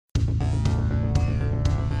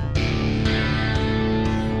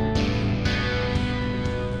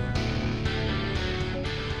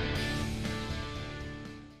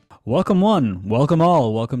Welcome one, welcome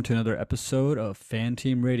all, welcome to another episode of Fan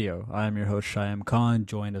Team Radio. I am your host Shyam Khan,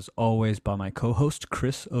 joined as always by my co-host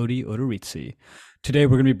Chris Odi Odorizzi. Today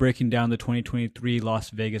we're going to be breaking down the 2023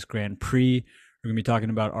 Las Vegas Grand Prix. We're going to be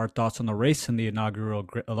talking about our thoughts on the race and the inaugural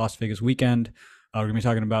Las Vegas weekend. We're going to be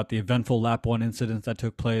talking about the eventful lap one incidents that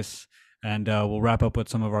took place, and we'll wrap up with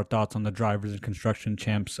some of our thoughts on the drivers and construction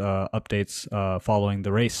champs updates following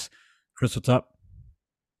the race. Chris, what's up?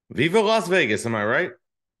 Viva Las Vegas, am I right?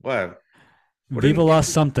 What? What Viva an Las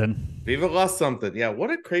easy something. Viva Las something. Yeah, what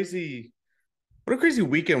a crazy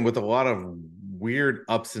weekend with a lot of weird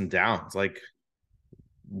ups and downs. Like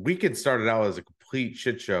weekend started out as a complete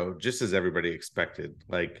shit show, just as everybody expected.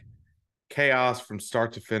 Like chaos from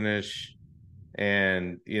start to finish,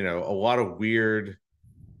 and a lot of weird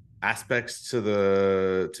aspects to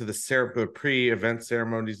the pre-event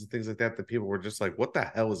ceremonies and things like that people were just like, what the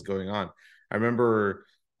hell is going on? I remember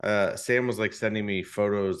Sam was like sending me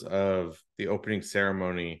photos of the opening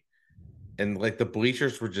ceremony, and like the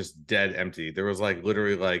bleachers were just dead empty. There was like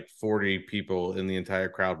literally like 40 people in the entire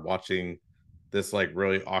crowd watching this like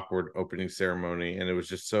really awkward opening ceremony, and it was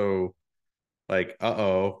just so like,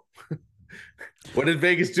 uh-oh. What did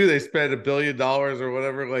Vegas do? They spent $1 billion or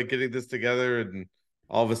whatever, like getting this together, and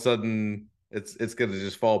all of a sudden it's gonna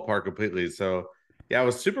just fall apart completely. So yeah, I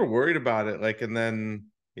was super worried about it. Like, and then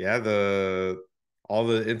yeah, the all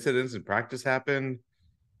the incidents in practice happened.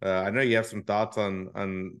 I know you have some thoughts on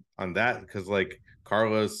that because like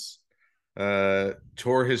Carlos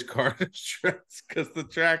tore his car to shreds because the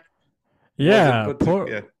track wasn't Yeah, put to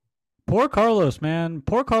yeah. poor Carlos, man.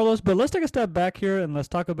 Poor Carlos. But let's take a step back here and let's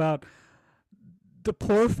talk about the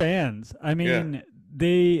poor fans. I Yeah. mean,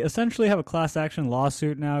 they essentially have a class action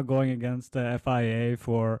lawsuit now going against the FIA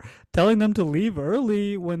for telling them to leave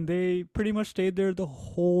early when they pretty much stayed there the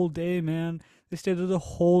whole day, man. They stayed there the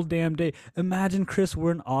whole damn day. Imagine, Chris,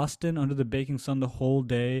 we're in Austin under the baking sun the whole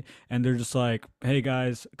day, and they're just like, "Hey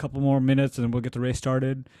guys, a couple more minutes, and we'll get the race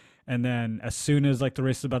started." And then as soon as like the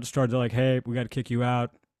race is about to start, they're like, "Hey, we got to kick you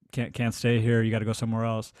out. Can't stay here. You got to go somewhere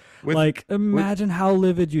else." With Like, with imagine how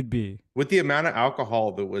livid you'd be. with the amount of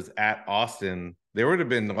alcohol that was at Austin, there would have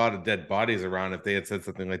been a lot of dead bodies around if they had said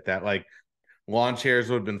something like that. Like lawn chairs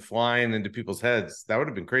would have been flying into people's heads. That would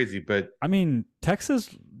have been crazy. But I mean, Texas,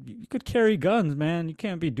 you could carry guns, man. You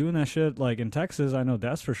can't be doing that shit like in Texas. I know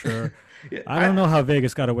that's for sure. yeah, I don't know how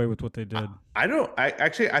Vegas got away with what they I did. I don't I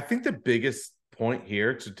actually I think the biggest point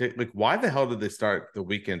here to take, like, why the hell did they start the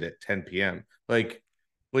weekend at 10 p.m.? Like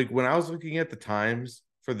when I was looking at the times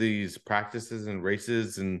for these practices and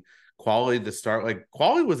races and quality to start, like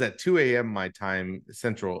quality was at 2 a.m. my time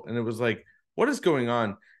central, and it was like, what is going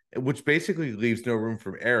on? Which basically leaves no room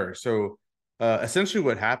for error. So essentially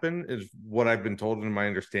what happened is what I've been told in my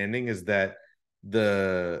understanding is that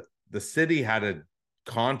the city had a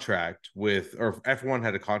contract with, or F1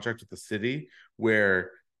 had a contract with the city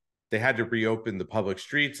where they had to reopen the public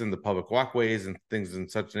streets and the public walkways and things in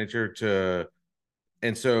such nature to,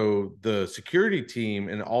 and so the security team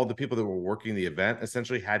and all the people that were working the event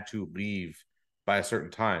essentially had to leave by a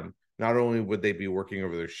certain time. Not only would they be working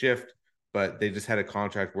over their shift, but they just had a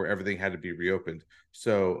contract where everything had to be reopened.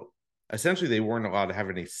 So essentially, they weren't allowed to have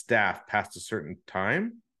any staff past a certain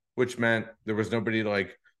time, which meant there was nobody to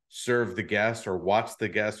like serve the guests or watch the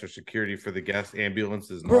guests or security for the guests,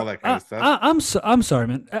 ambulances, and Bro, all that kind of stuff. I'm sorry,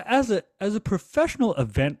 man. As a professional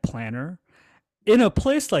event planner in a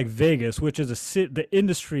place like Vegas, which is the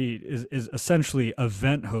industry is essentially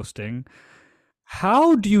event hosting.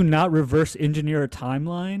 How do you not reverse engineer a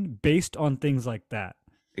timeline based on things like that?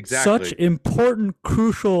 Such Exactly. important,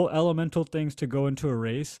 crucial, elemental things to go into a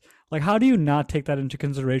race. Like, how do you not take that into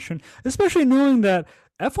consideration? Especially knowing that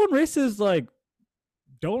F1 races, like,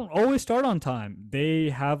 don't always start on time. They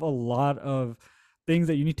have a lot of things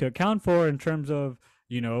that you need to account for in terms of,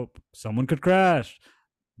 someone could crash,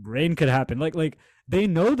 rain could happen. Like they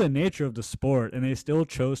know the nature of the sport, and they still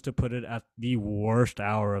chose to put it at the worst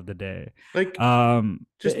hour of the day. Like,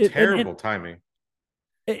 just It, and terrible timing.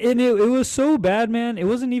 it was so bad, man. It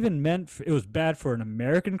wasn't even it was bad for an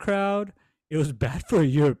American crowd. It was bad for a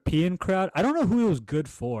European crowd. I don't know who it was good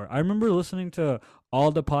for. I remember listening to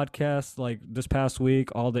all the podcasts like this past week,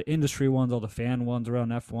 all the industry ones, all the fan ones around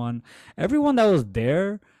F1. Everyone that was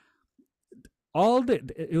there,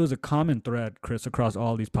 it was a common thread, Chris, across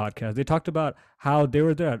all these podcasts. They talked about how they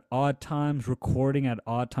were there at odd times, recording at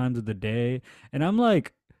odd times of the day. And I'm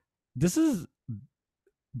like, this is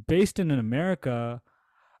based in America.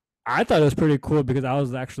 I thought it was pretty cool because I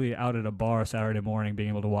was actually out at a bar Saturday morning being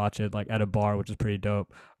able to watch it like at a bar, which is pretty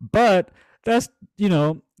dope. But that's,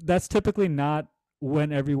 that's typically not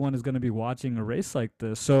when everyone is going to be watching a race like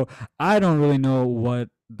this. So I don't really know what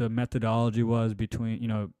the methodology was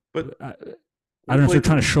between, But I, I don't know if they're like,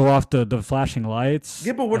 trying to show off the flashing yeah, lights.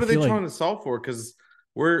 but I what are they feel like, trying to solve for? Because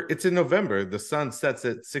it's in November. The sun sets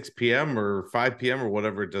at 6 p.m. or 5 p.m. or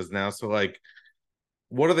whatever it does now. So like,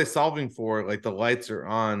 what are they solving for? Like the lights are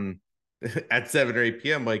on at 7 or 8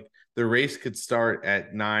 p.m. Like the race could start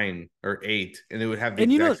at 9 or 8 and it would have the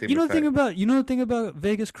and exact same effect. the thing about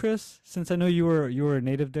Vegas, Chris. Since I know you were a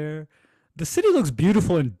native there, the city looks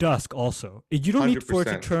beautiful in dusk. Also, you don't need for it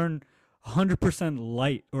to 100%. turn 100%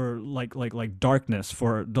 light or like darkness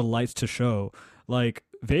for the lights to show. Like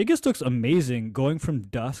Vegas looks amazing going from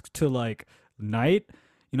dusk to like night.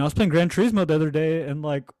 I was playing Gran Turismo the other day, and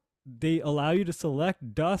like they allow you to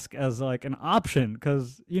select dusk as like an option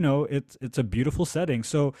because it's a beautiful setting.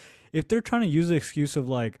 So if they're trying to use the excuse of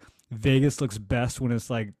like Vegas looks best when it's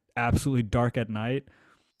like absolutely dark at night,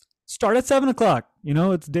 start at 7 o'clock.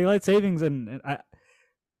 It's daylight savings, and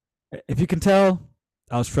if you can tell,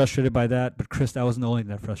 I was frustrated by that. But Chris, that wasn't the only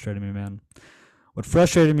thing that frustrated me, man. What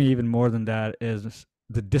frustrated me even more than that is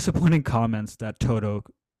the disappointing comments that Toto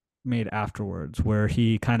made afterwards, where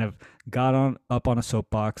he kind of got on up on a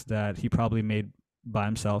soapbox that he probably made by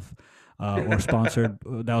himself, or sponsored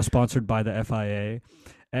that was sponsored by the FIA,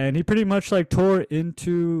 and he pretty much like tore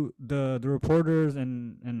into the reporters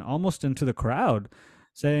and almost into the crowd,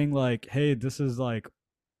 saying like, "Hey, this is like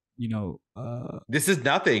you know This is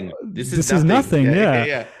nothing. This is this is nothing. nothing." Yeah, yeah, Yeah,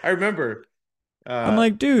 yeah. I remember. I'm Uh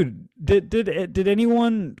like, dude, did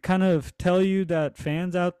anyone kind of tell you that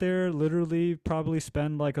fans out there literally probably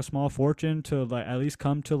spend like a small fortune to like at least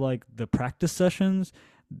come to like the practice sessions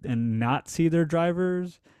and not see their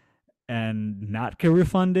drivers and not get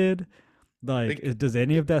refunded? Like, like does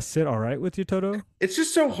any of that sit all right with you, Toto? it's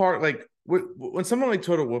just so hard. Like when someone like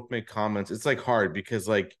Toto Wolff make comments, it's like hard because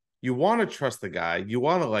like you want to trust the guy, you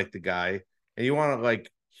want to like the guy, and you want to like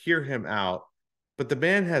hear him out. But the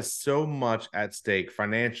man has so much at stake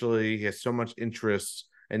financially. He has so much interest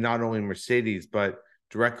in not only Mercedes, but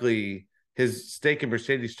directly his stake in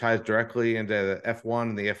Mercedes ties directly into the F1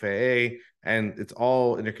 and the FAA, and it's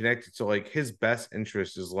all interconnected. So like his best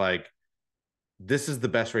interest is like this is the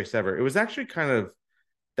best race ever. It was actually kind of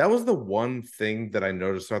that was the one thing that I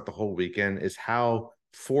noticed throughout the whole weekend is how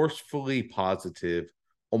forcefully positive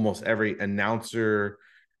almost every announcer,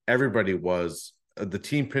 everybody was. The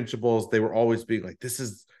team principals, they were always being like, this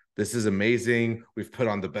is amazing. We've put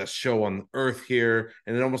on the best show on earth here.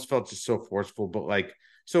 And it almost felt just so forceful. But like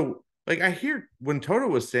I hear when Toto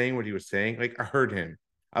was saying what he was saying, like I heard him.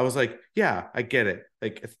 I was like, yeah, I get it.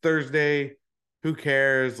 Like it's Thursday, who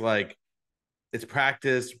cares? Like it's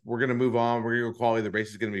practice. We're gonna move on. We're gonna go quality. The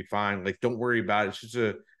race is gonna be fine. Like, don't worry about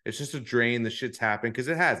it. It's just a drain. The shit's happened because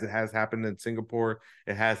it has. It has happened in Singapore.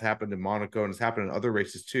 It has happened in Monaco, and it's happened in other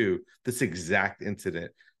races too. This exact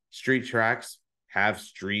incident. Street tracks have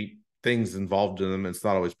street things involved in them, and it's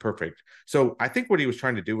not always perfect. So I think what he was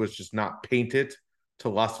trying to do was just not paint it to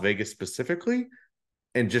Las Vegas specifically,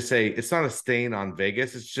 and just say it's not a stain on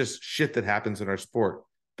Vegas. It's just shit that happens in our sport.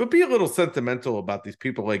 But be a little sentimental about these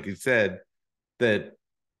people, like you said, that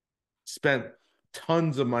spent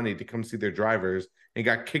tons of money to come see their drivers and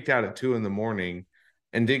got kicked out at 2 in the morning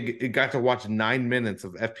and it got to watch 9 minutes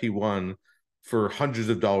of FP1 for hundreds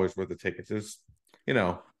of dollars worth of tickets. It's I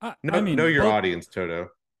know mean, your both. audience, Toto.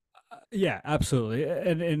 Yeah, absolutely,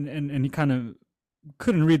 and he kind of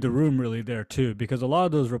couldn't read the room really there too, because a lot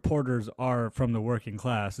of those reporters are from the working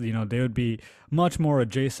class. They would be much more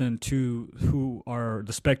adjacent to who are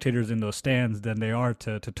the spectators in those stands than they are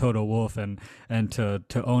to Toto Wolff and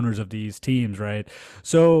to owners of these teams, right?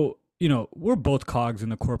 So we're both cogs in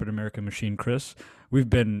the corporate American machine, Chris. We've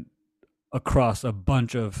been across a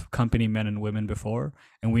bunch of company men and women before,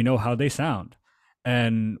 and we know how they sound.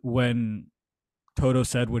 And when Toto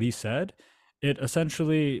said what he said, it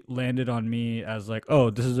essentially landed on me as like,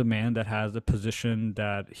 oh, this is a man that has a position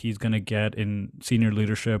that he's going to get in senior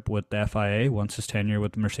leadership with the FIA once his tenure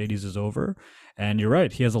with Mercedes is over. And you're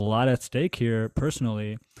right, he has a lot at stake here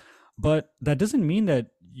personally, but that doesn't mean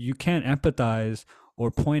that you can't empathize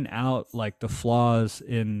or point out like the flaws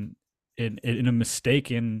in a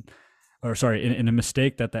mistake or sorry, in a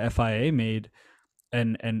mistake that the FIA made,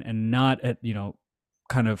 and not at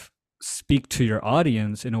kind of speak to your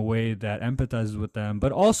audience in a way that empathizes with them,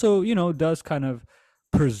 but also does kind of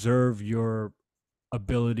preserve your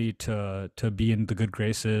ability to be in the good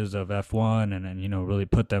graces of F1, and really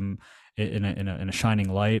put them in a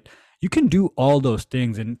shining light. You can do all those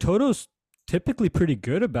things, and Toto's typically pretty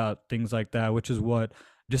good about things like that, which is what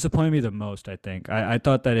disappointed me the most. I think I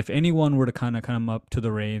thought that if anyone were to kind of come up to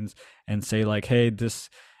the reins and say like, hey, this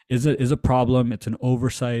is a problem. It's an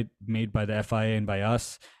oversight made by the FIA and by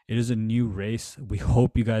us. It is a new race. We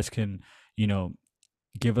hope you guys can, you know,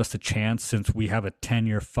 give us a chance since we have a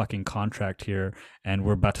 10-year fucking contract here and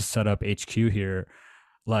we're about to set up HQ here.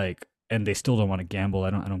 Like, and they still don't want to gamble. I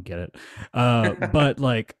don't get it. But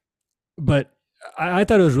like, but I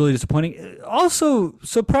thought it was really disappointing. Also,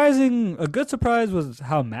 surprising, a good surprise was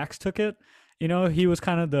how Max took it. You know, he was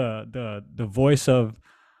kind of the voice of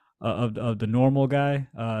the normal guy,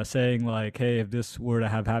 saying like, "Hey, if this were to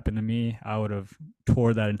have happened to me, I would have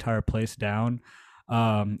tore that entire place down."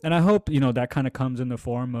 And I hope that kind of comes in the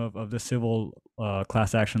form of the civil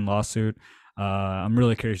class action lawsuit. I'm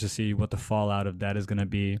really curious to see what the fallout of that is going to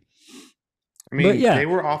be. I But mean, yeah, they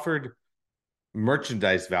were offered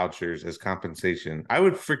merchandise vouchers as compensation. I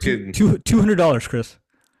would two freaking two $200, Chris.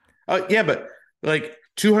 yeah, but like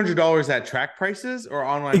 $200 at track prices or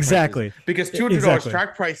online prices? Exactly, Because $200 exactly.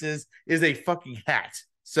 track prices is a fucking hat.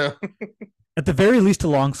 So At the very least, a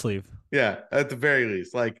long sleeve yeah, at the very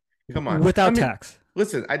least, like, come on. I without mean, tax.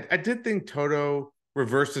 listen, I did think Toto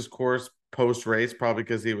reversed his course post race, probably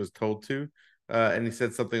because he was told to, and he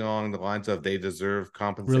said something along the lines of they deserve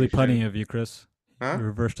Really punny compensation, of you, Chris. huh? You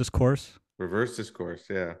reversed his course. Reversed his course,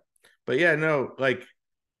 yeah. But yeah, no, like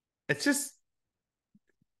it's just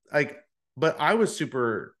like, but I was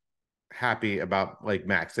super happy about like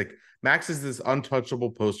Max. Like Max is this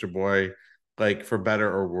untouchable poster boy, like for better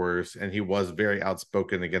or worse, and he was very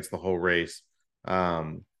outspoken against the whole race,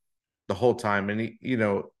 um, the whole time. And he,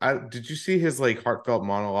 I did you see his like heartfelt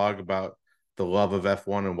monologue about the love of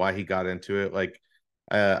F1 and why he got into it? Like,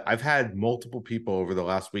 I've had multiple people over the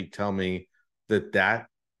last week tell me that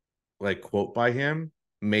like quote by him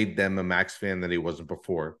made them a Max fan that he wasn't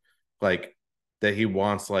before. Like that he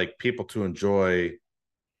wants like people to enjoy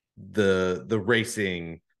the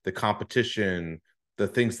racing, the competition, the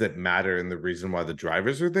things that matter and the reason why the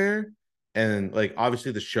drivers are there. And like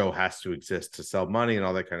obviously the show has to exist to sell money and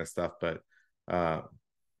all that kind of stuff, but uh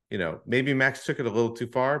maybe Max took it a little too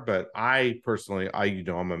far, but I personally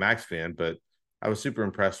I'm a Max fan, but I was super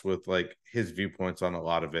impressed with like his viewpoints on a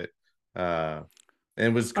lot of it. Uh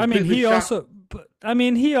and was I mean, completely shocked.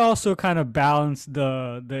 he also kind of balanced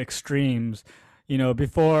the extremes.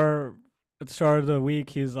 Before at the start of the week,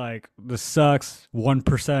 he's like, "This sucks."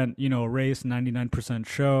 1%, race, 99%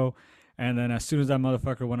 show. And then as soon as that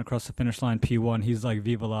motherfucker went across the finish line, P1, he's like,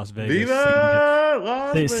 "Viva Las Vegas," singing it, Viva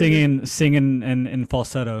Las Vegas. singing in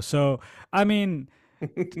falsetto. So, I mean,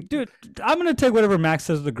 dude, I'm gonna take whatever Max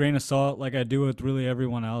says with a grain of salt, like I do with really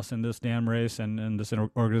everyone else in this damn race and in this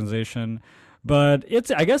organization. But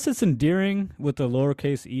I guess it's endearing with the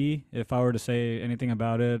lowercase e, if I were to say anything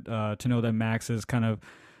about it, to know that Max is kind of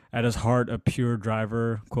at his heart a pure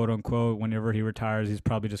driver, quote unquote. Whenever he retires, he's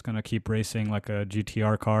probably just gonna keep racing like a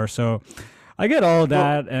GTR car. So I get all of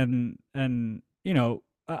Well, that, and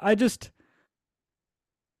I just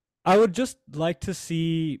I would just like to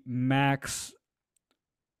see Max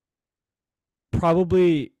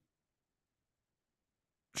probably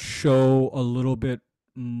show a little bit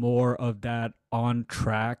more of that on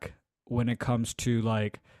track when it comes to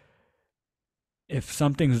like if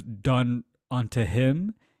something's done onto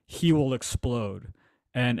him, he will explode.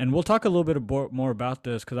 And we'll talk a little bit more about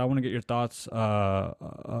this because I want to get your thoughts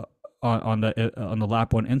on the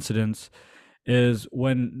lap one incidents. Is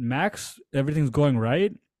when Max everything's going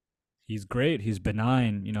right, he's great, he's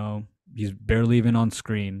benign, he's barely even on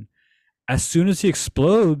screen. As soon as he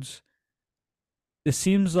explodes, it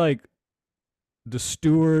seems like the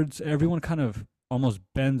stewards, everyone kind of almost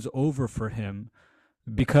bends over for him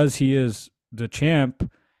because he is the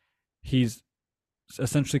champ. He's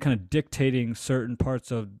essentially kind of dictating certain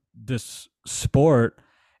parts of this sport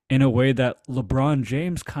in a way that LeBron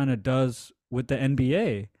James kind of does with the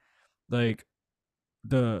NBA. Like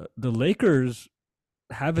the Lakers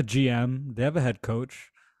have a GM, they have a head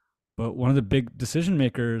coach, but one of the big decision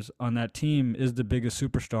makers on that team is the biggest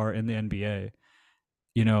superstar in the NBA.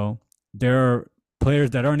 You know, there are players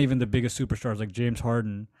that aren't even the biggest superstars like James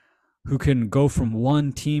Harden who can go from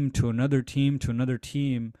one team to another team to another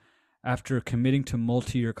team after committing to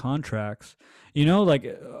multi-year contracts.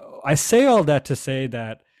 Like I say all that to say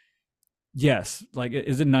that yes, like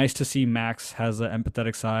is it nice to see Max has an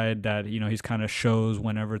empathetic side that he's kind of shows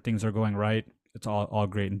whenever things are going right. It's all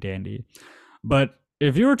great and dandy. But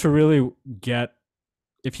if you were to really get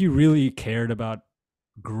if you really cared about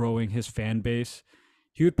growing his fan base,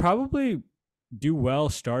 he would probably do well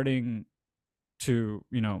starting to,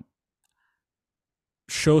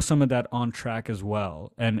 show some of that on track as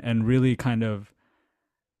well and really kind of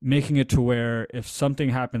making it to where if something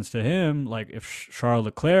happens to him, like if Charles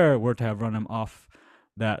Leclerc were to have run him off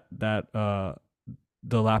that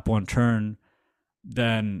the lap one turn,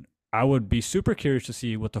 then I would be super curious to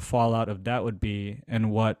see what the fallout of that would be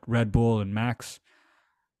and what Red Bull and Max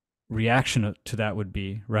reaction to that would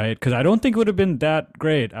be, right? Because I don't think it would have been that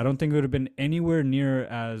great. I don't think it would have been anywhere near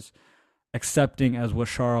as accepting as what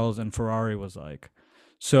Charles and Ferrari was like.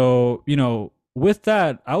 So, with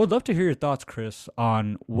that, I would love to hear your thoughts, Chris,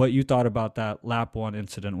 on what you thought about that lap one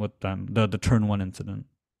incident with them, the turn one incident.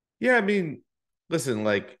 Yeah, I mean, listen,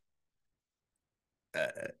 like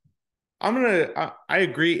uh, I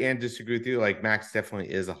agree and disagree with you. Like Max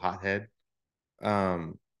definitely is a hothead.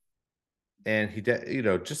 Um, and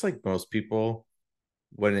just like most people,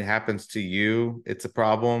 when it happens to you, it's a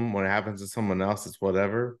problem. When it happens to someone else, it's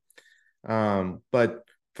whatever. But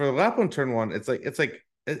for the lap one turn one,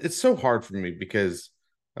 it's so hard for me because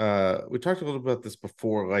we talked a little about this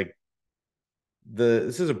before. Like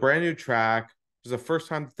this is a brand new track. This is the first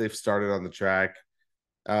time that they've started on the track.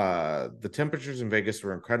 The temperatures in Vegas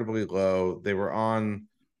were incredibly low. They were on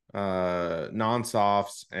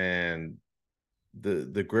non-softs, and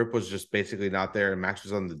the grip was just basically not there, and Max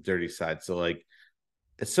was on the dirty side. So like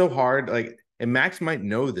it's so hard. Like, and Max might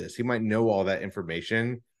know this. He might know all that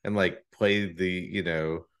information and like play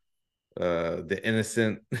the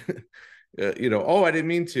innocent oh, I didn't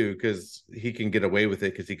mean to, because he can get away with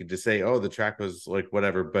it because he could just say, oh, the track was like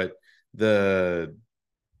whatever. But the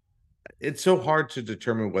it's so hard to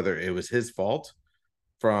determine whether it was his fault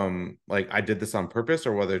from like I did this on purpose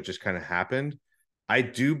or whether it just kind of happened. I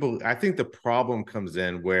think the problem comes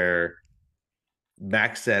in where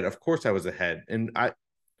Max said, "Of course I was ahead." And I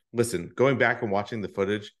listen, going back and watching the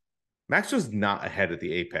footage, Max was not ahead at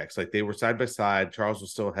the apex. Like they were side by side. Charles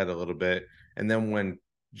was still ahead a little bit. And then when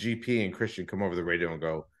GP and Christian come over the radio and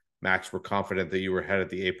go, Max, we're confident that you were ahead at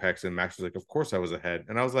the apex. And Max was like, of course I was ahead.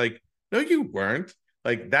 And I was like, no, you weren't.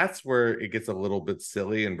 Like that's where it gets a little bit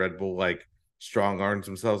silly and Red Bull like strong arms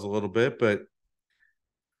themselves a little bit. But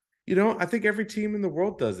I think every team in the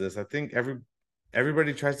world does this. I think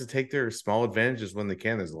everybody tries to take their small advantages when they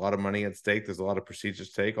can. There's a lot of money at stake. There's a lot of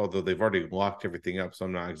procedures to take, although they've already locked everything up. So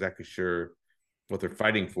I'm not exactly sure what they're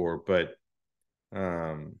fighting for. But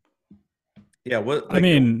um, yeah, what I like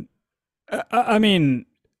mean, I mean,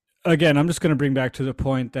 again, I'm just going to bring back to the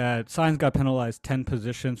point that Sainz got penalized 10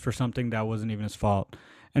 positions for something that wasn't even his fault.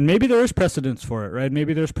 And maybe there is precedence for it, right?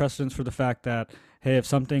 Maybe there's precedence for the fact that, hey, if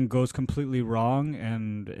something goes completely wrong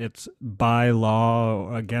and it's by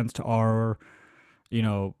law against our,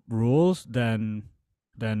 rules, then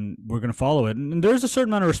we're going to follow it. And there's a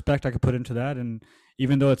certain amount of respect I could put into that. And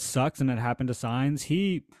even though it sucks and it happened to Sainz,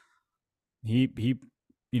 he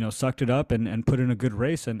sucked it up and put in a good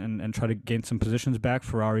race and try to gain some positions back.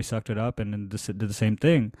 Ferrari sucked it up and then did the same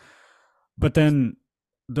thing. But then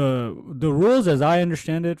the rules, as I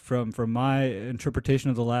understand it, from my interpretation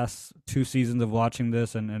of the last 2 seasons of watching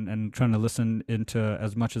this and trying to listen into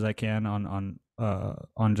as much as I can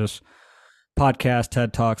on just podcasts,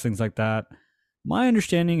 TED Talks, things like that. My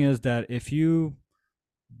understanding is that if you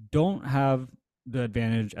don't have the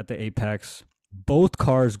advantage at the apex, both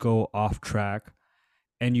cars go off track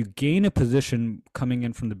and you gain a position coming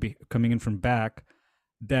in from back,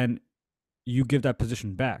 then you give that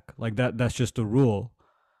position back. Like that's just the rule.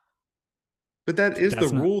 but that is the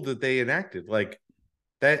That's not rule that they enacted. Like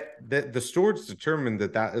that the stewards determined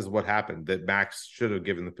that that is what happened, that Max should have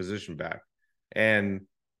given the position back. And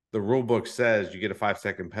the rule book says you get a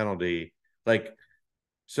 5-second penalty. Like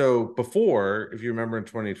so before, if you remember in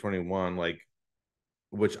 2021, like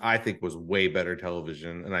which I think was way better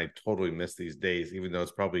television, and I totally miss these days, even though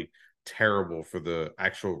it's probably terrible for the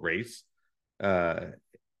actual race uh,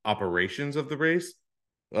 operations of the race.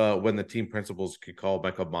 When the team principals could call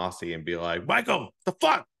Michael Mossy and be like, "Michael, the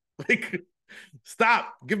fuck, like,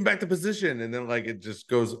 stop, give him back the position," and then like it just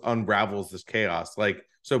goes unravels this chaos. Like,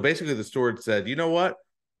 so basically, the steward said, "You know what?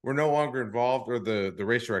 We're no longer involved," or the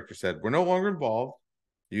race director said, "We're no longer involved.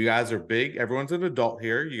 You guys are big. Everyone's an adult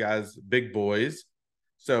here. You guys, big boys.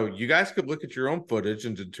 So you guys could look at your own footage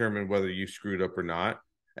and determine whether you screwed up or not.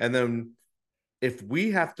 And then if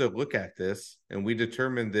we have to look at this and we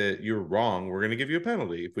determine that you're wrong, we're going to give you a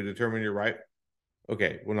penalty. If we determine you're right,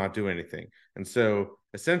 okay, we'll not do anything." And so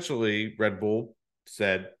essentially, Red Bull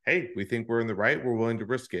said, "Hey, we think we're in the right. We're willing to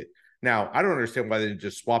risk it." Now, I don't understand why they didn't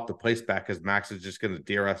just swap the place back, because Max is just going to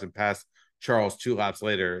DRS and pass Charles 2 laps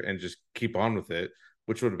later and just keep on with it,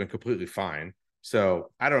 which would have been completely fine. So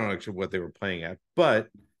I don't know actually what they were playing at, but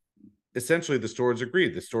essentially the stewards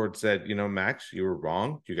agreed. The steward said, "Max, you were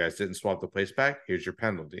wrong. You guys didn't swap the place back. Here's your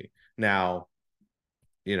penalty." Now,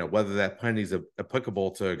 whether that penalty is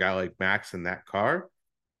applicable to a guy like Max in that car,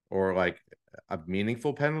 or like a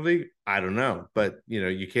meaningful penalty, I don't know. But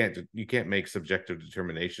you can't make subjective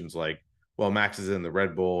determinations like, well, Max is in the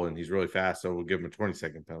Red Bull and he's really fast, so we'll give him a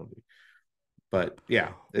 20-second penalty. But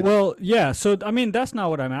yeah, Well, yeah. So, I mean, that's not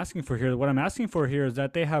what I'm asking for here. What I'm asking for here is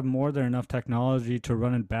that they have more than enough technology to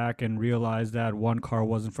run it back and realize that one car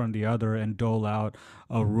was in front of the other and dole out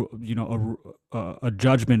a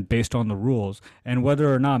judgment based on the rules. And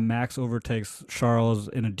whether or not Max overtakes Charles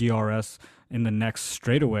in a DRS in the next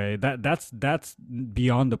straightaway, that's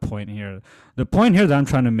beyond the point here. The point here that I'm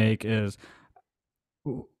trying to make is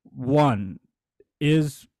one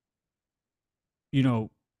is you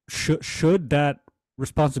know should that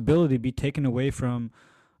responsibility be taken away from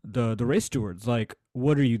the race stewards? Like,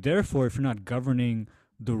 what are you there for if you're not governing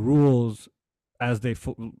the rules as if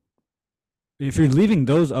you're leaving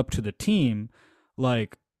those up to the team?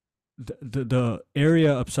 Like, the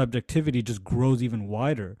area of subjectivity just grows even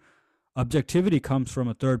wider. Objectivity comes from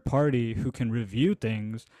a third party who can review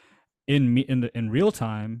things in real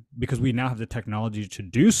time, because we now have the technology to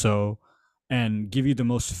do so and give you the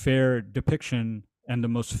most fair depiction and the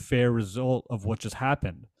most fair result of what just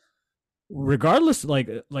happened. Regardless,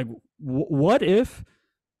 what if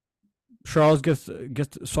Charles gets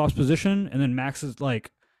swaps position and then Max is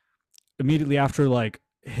like immediately after like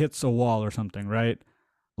hits a wall or something, right?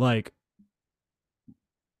 Like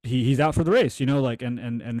he's out for the race, like,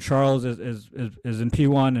 and Charles is in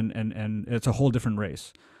P1, and it's a whole different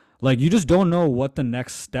race. Like, you just don't know what the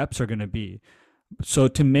next steps are going to be. So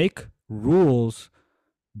to make rules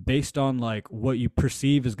based on like what you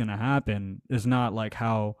perceive is going to happen is not like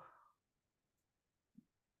how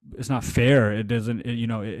it's not fair. It doesn't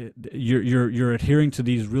you're adhering to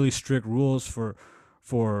these really strict rules for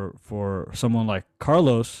someone like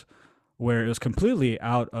Carlos, where it was completely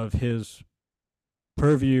out of his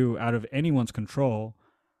purview, out of anyone's control.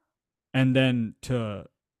 And then to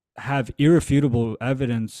have irrefutable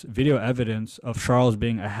evidence, video evidence of Charles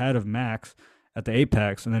being ahead of Max at the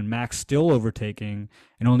apex, and then Max still overtaking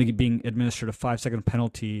and only being administered a 5-second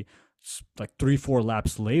penalty like 3-4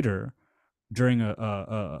 laps later during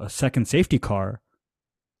a second safety car.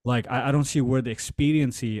 Like, I don't see where the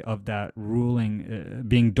expediency of that ruling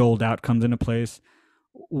being doled out comes into place.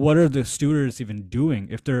 What are the stewards even doing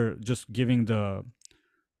if they're just giving the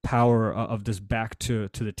power of this back to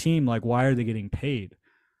the team? Like, why are they getting paid?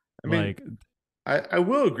 I mean, Like, I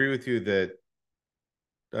will agree with you that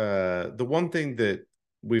the one thing that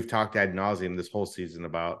we've talked ad nauseum this whole season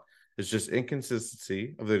about is just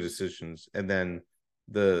inconsistency of their decisions, and then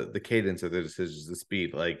the cadence of their decisions, the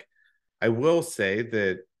speed. Like, I will say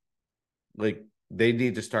that, like, they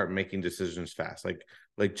need to start making decisions fast.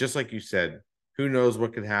 Like just like you said, who knows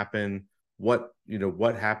what could happen? What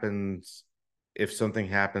happens if something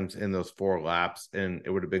happens in those 4 laps, and it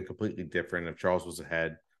would have been completely different if Charles was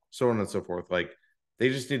ahead, so on and so forth. Like, they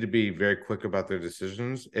just need to be very quick about their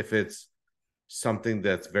decisions if it's something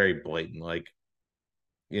that's very blatant. Like,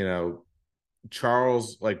 you know,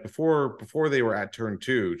 Charles, like, before they were at turn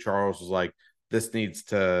 2, Charles was like, this needs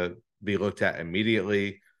to be looked at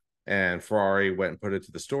immediately. And Ferrari went and put it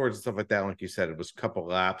to the storage and stuff like that. Like you said, it was a couple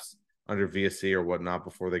laps under VSC or whatnot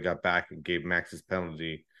before they got back and gave Max his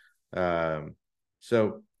penalty.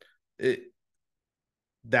 So it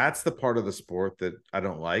that's the part of the sport that I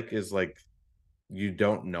don't like, is like, you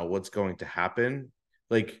don't know what's going to happen.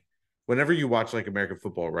 Like, whenever you watch like American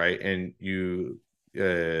football, right? And you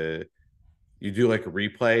do like a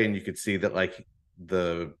replay and you could see that like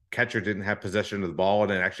the catcher didn't have possession of the ball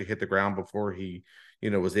and it actually hit the ground before he,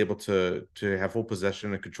 was able to have full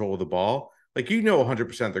possession and control of the ball. Like,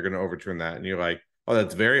 100% they're going to overturn that. And you're like, oh,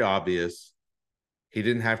 that's very obvious. He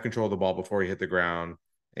didn't have control of the ball before he hit the ground,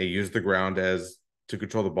 and he used the ground as to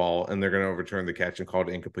control the ball, and they're going to overturn the catch and call it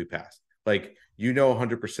an incomplete pass. Like,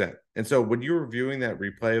 100%. And so when you're reviewing that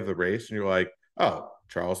replay of the race and you're like, oh,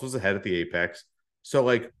 Charles was ahead at the apex. So,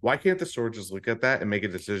 like, why can't the store just look at that and make a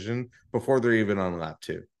decision before they're even on lap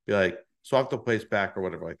 2? Be like, swap the place back or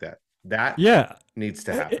whatever like that. That yeah, needs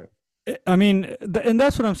to happen. I mean, and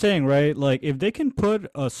that's what I'm saying, right? Like, if they can put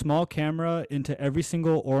a small camera into every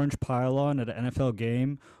single orange pylon at an NFL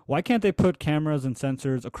game, why can't they put cameras and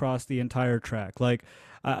sensors across the entire track? Like,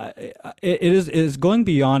 it is going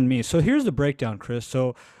beyond me. So here's the breakdown, Chris.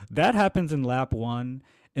 So that happens in lap 1.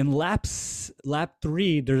 In lap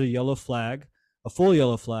 3, there's a yellow flag, a full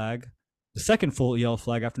yellow flag, the second full yellow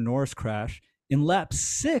flag after Norris crash. In lap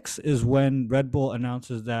 6 is when Red Bull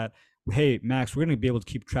announces that, hey, Max, we're going to be able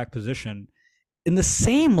to keep track position. In the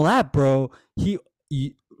same lap, bro,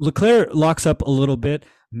 Leclerc locks up a little bit.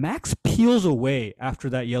 Max peels away after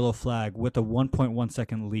that yellow flag with a 1.1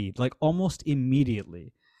 second lead, like almost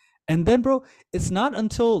immediately. And then, bro, it's not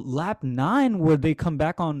until lap 9 where they come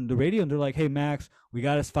back on the radio and they're like, "Hey, Max, we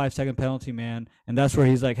got a 5 second penalty, man." And that's where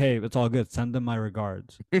he's like, "Hey, it's all good. Send them my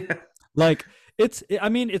regards." Like I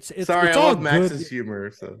mean, Sorry, it's I all love good. Max's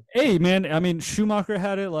humor. So Hey, man, I mean, Schumacher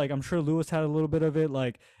had it. Like, I'm sure Lewis had a little bit of it.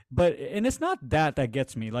 Like, but and it's not that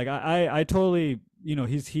gets me. Like, I totally,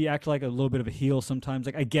 he acted like a little bit of a heel sometimes.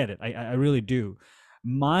 Like, I get it. I really do.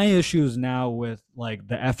 My issue is now with like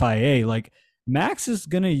the FIA. Like, Max is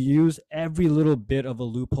gonna use every little bit of a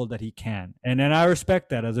loophole that he can, and I respect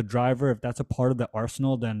that as a driver. If that's a part of the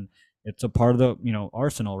arsenal, then it's a part of the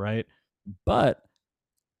arsenal, right? But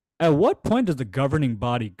at what point does the governing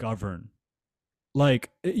body govern?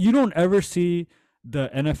 Like you don't ever see the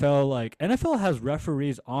NFL. Like NFL has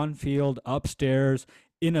referees on field, upstairs,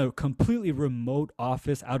 in a completely remote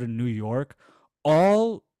office out in New York,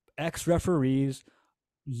 all ex referees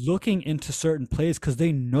looking into certain plays because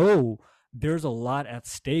they know there's a lot at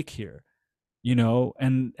stake here.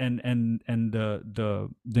 And the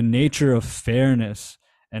nature of fairness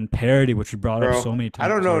and parity, which we brought up so bro, many I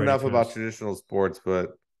don't times know already, enough about Chris. traditional sports,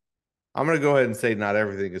 but I'm gonna go ahead and say not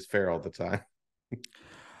everything is fair all the time.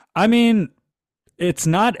 I mean, it's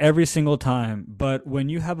not every single time, but when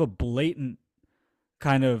you have a blatant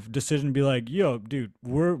kind of decision to be like, yo, dude,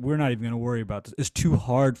 we're not even gonna worry about this. It's too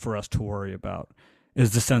hard for us to worry about,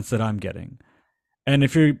 is the sense that I'm getting. And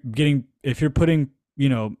if you're putting,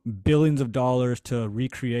 billions of dollars to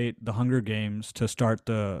recreate the Hunger Games to start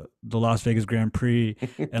the Las Vegas Grand Prix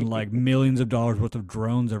and like millions of dollars worth of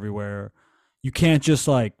drones everywhere, you can't just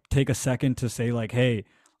like take a second to say like, hey,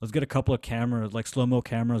 let's get a couple of cameras, like slow-mo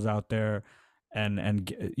cameras out there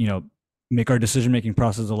and make our decision making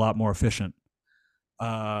process a lot more efficient.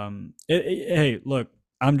 Hey, look,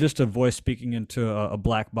 I'm just a voice speaking into a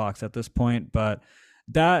black box at this point, but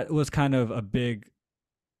that was kind of a big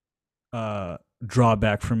uh,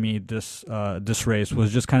 drawback for me this race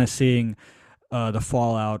was just kind of seeing the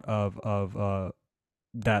fallout of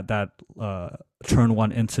that turn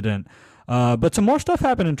one incident. But some more stuff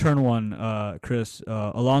happened in turn one. Chris,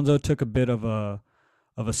 Alonso took a bit of a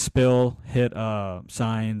spill, hit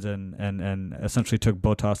signs, and essentially took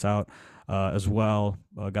Botas out as well.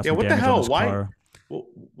 Got Yeah, some what the damage on hell? his car.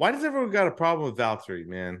 Why does everyone got a problem with Valtteri,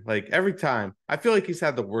 man? Like every time, I feel like he's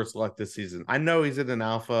had the worst luck this season. I know he's in an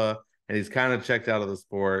alpha and he's kind of checked out of the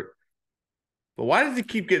sport, but why does he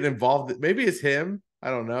keep getting involved? Maybe it's him. I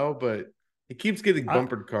don't know, but he keeps getting I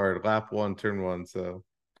bumpered card lap one, turn one. So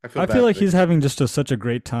I feel I feel bad like for the he's guy. having just such a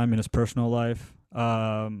great time in his personal life.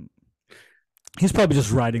 He's probably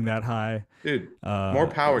just riding that high. Dude, more Uh,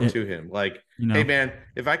 power it, to him. Like, you hey know, man,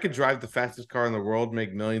 if I could drive the fastest car in the world,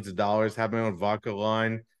 make millions of dollars, have my own vodka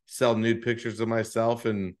line, sell nude pictures of myself,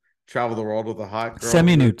 and travel the world with a hot girl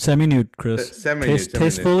who semi nude, Chris. semi nude,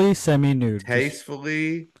 Tastefully semi nude. Just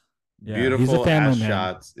tastefully yeah, he's a beautiful family ass man.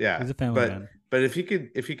 shots. Yeah. He's a family But man. if he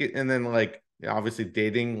could and then like obviously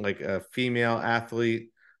dating like a female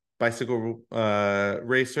athlete, bicycle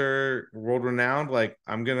racer, world renowned, like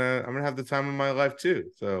I'm gonna have the time of my life too.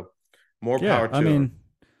 So more Yeah, power I to him. mean,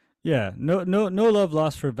 yeah, no love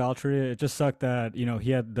lost for Valtteri. It just sucked that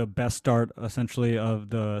he had the best start essentially of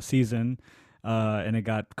the season, and it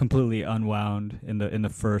got completely unwound in the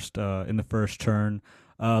first turn.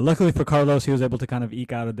 Luckily for Carlos, he was able to kind of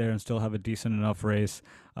eke out of there and still have a decent enough race.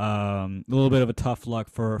 A little bit of a tough luck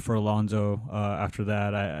for Alonso after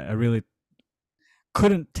that. I really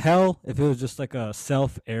couldn't tell if it was just like a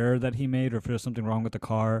self error that he made or if there was something wrong with the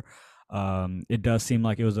car. It does seem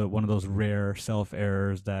like it was one of those rare self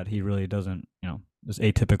errors that he really doesn't, is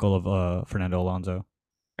atypical of Fernando Alonso.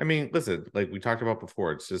 I mean, listen, like we talked about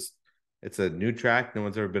before, it's a new track. No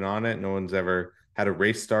one's ever been on it. No one's ever had a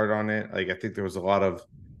race start on it. Like I think there was a lot of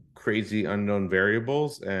crazy unknown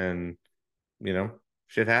variables and you know,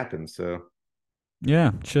 shit happens. So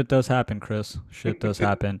Yeah, shit does happen, Chris. Shit does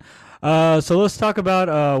happen. So let's talk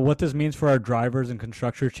about what this means for our drivers and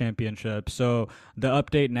constructor championship. So the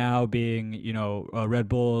update now being, Red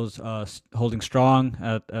Bull's holding strong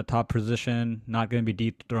at top position, not going to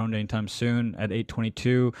be dethroned anytime soon at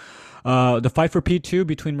 822. The fight for P2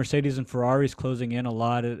 between Mercedes and Ferrari is closing in a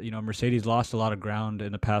lot. Mercedes lost a lot of ground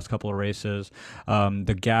in the past couple of races.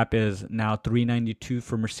 The gap is now 392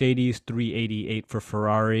 for Mercedes, 388 for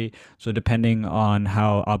Ferrari. So depending on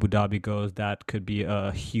how Abu Dhabi goes, that could be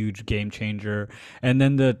a huge game changer. And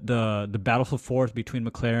then the battle for fourth between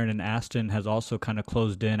McLaren and Aston has also kind of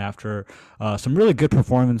closed in after some really good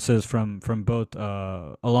performances from both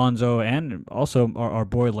Alonso and also our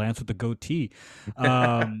boy Lance with the goatee.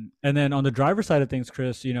 And then on the driver side of things,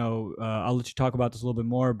 Chris, I'll let you talk about this a little bit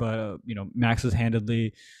more, but Max has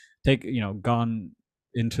handedly gone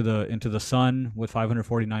into the sun with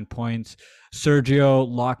 549 points. Sergio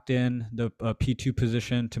locked in the P2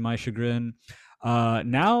 position to my chagrin.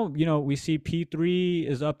 Now we see P3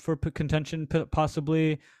 is up for contention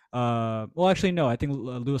possibly. Well, actually, no. I think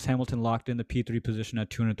Lewis Hamilton locked in the P3 position at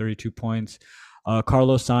 232 points.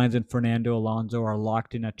 Carlos Sainz and Fernando Alonso are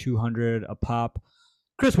locked in at 200 a pop.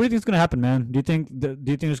 Chris, what do you think is going to happen, man? Do you think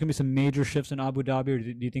there's going to be some major shifts in Abu Dhabi, or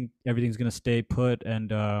do you think everything's going to stay put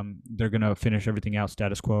and they're going to finish everything out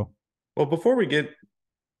status quo? Well, before we get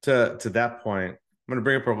to that point, I'm going to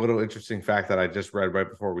bring up a little interesting fact that I just read right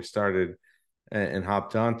before we started and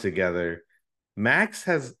hopped on together. Max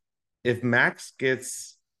has, if Max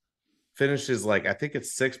gets finishes like I think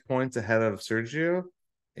it's 6 points ahead of Sergio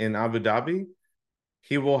in Abu Dhabi,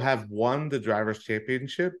 he will have won the drivers'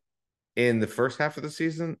 championship in the first half of the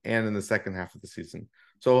season and in the second half of the season.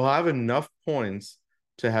 So he'll have enough points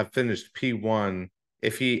to have finished P1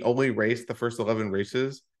 if he only raced the first 11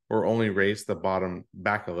 races or only raced the bottom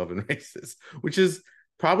back 11 races, which is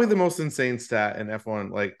probably the most insane stat in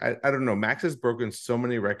F1. Like, I don't know. Max has broken so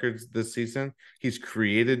many records this season. He's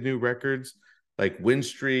created new records like win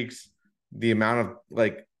streaks, the amount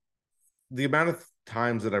of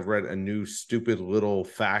times that I've read a new stupid little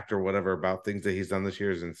fact or whatever about things that he's done this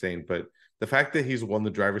year is insane. But the fact that he's won the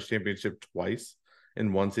drivers' championship twice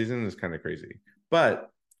in one season is kind of crazy. But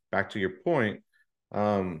back to your point,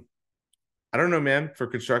 I don't know, man. For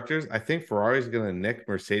constructors, I think Ferrari's going to nick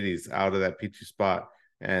Mercedes out of that P2 spot.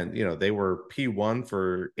 And, they were P1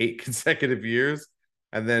 for 8 consecutive years.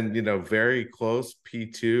 And then, very close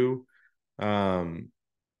P2. Um,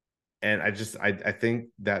 and I think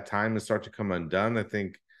that time is start to come undone. I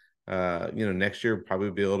think next year probably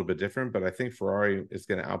be a little bit different, but I think Ferrari is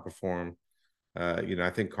going to outperform. I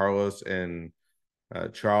think Carlos and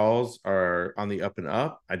Charles are on the up and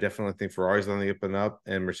up. I definitely think Ferrari's on the up and up,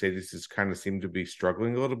 and Mercedes is kind of seem to be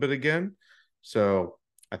struggling a little bit again. So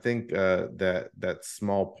I think that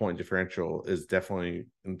small point differential is definitely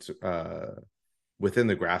within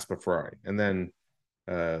the grasp of Ferrari. And then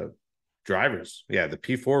uh, drivers. Yeah, the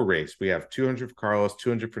P4 race. We have 200 for Carlos,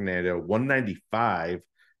 200 for Fernando, 195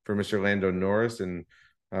 for Mr. Lando Norris, and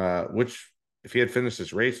which if he had finished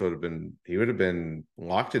this race he would have been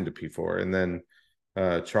locked into P4. And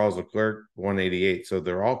then Charles Leclerc 188. So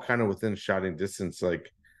they're all kind of within shouting distance.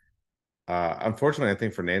 Like unfortunately, I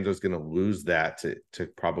think Fernando's going to lose that to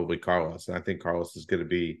probably Carlos, and I think Carlos is going to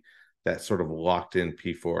be that sort of locked in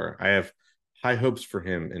P4. I have high hopes for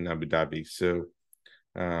him in Abu Dhabi. So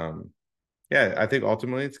um, yeah, I think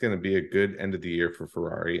ultimately it's going to be a good end of the year for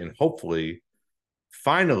Ferrari, and hopefully,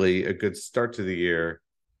 finally, a good start to the year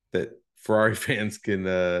that Ferrari fans can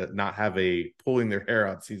not have a pulling their hair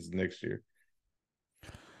out season next year.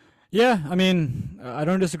 Yeah, I mean, I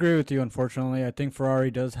don't disagree with you. Unfortunately, I think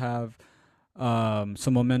Ferrari does have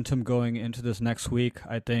some momentum going into this next week.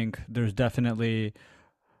 I think there's definitely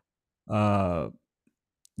uh,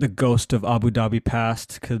 the ghost of Abu Dhabi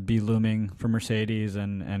past could be looming for Mercedes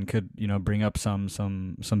and could bring up some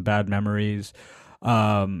bad memories.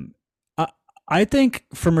 Um, I I think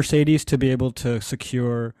for Mercedes to be able to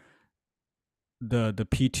secure the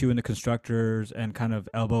P2 in the constructors and kind of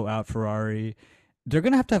elbow out Ferrari, they're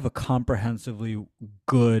gonna have a comprehensively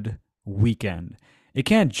good weekend. It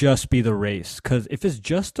can't just be the race, because if it's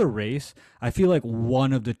just the race, I feel like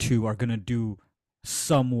one of the two are gonna do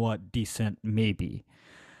somewhat decent, maybe.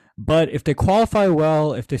 But if they qualify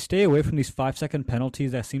well, if they stay away from these 5 second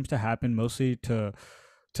penalties, that seems to happen mostly to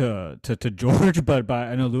George, but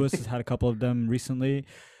I know Lewis has had a couple of them recently.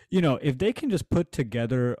 If they can just put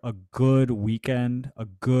together a good weekend, a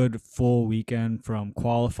good full weekend from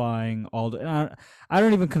qualifying I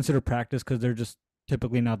don't even consider practice because they're just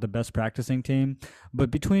typically not the best practicing team.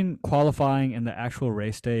 But between qualifying and the actual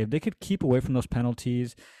race day, if they could keep away from those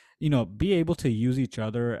penalties, be able to use each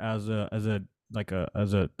other as a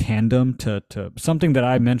tandem to something that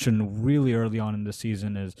I mentioned really early on in the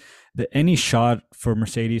season is that any shot for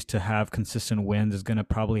Mercedes to have consistent wins is going to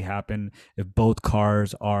probably happen if both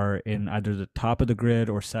cars are in either the top of the grid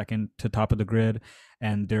or second to top of the grid,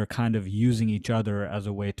 and they're kind of using each other as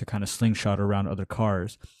a way to kind of slingshot around other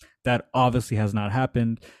cars. That obviously has not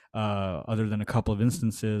happened, other than a couple of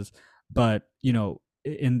instances. But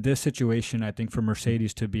in this situation, I think for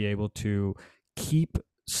Mercedes to be able to keep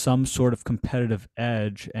some sort of competitive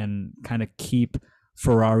edge and kind of keep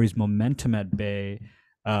Ferrari's momentum at bay,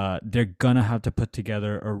 they're gonna have to put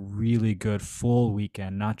together a really good full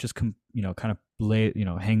weekend, not just kind of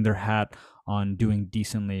hang their hat on doing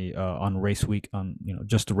decently on race week on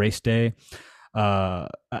just the race day. Uh,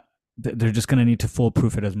 they're just gonna need to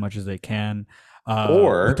foolproof it as much as they can. With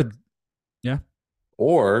Or the yeah.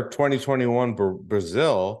 or 2021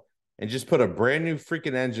 Brazil and just put a brand new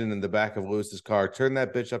freaking engine in the back of Lewis's car, turn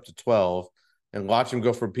that bitch up to 12, and watch him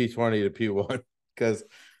go from P20 to P1. Because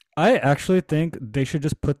I actually think they should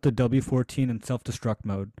just put the W14 in self-destruct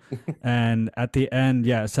mode, and at the end,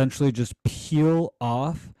 yeah, essentially just peel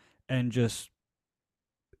off and just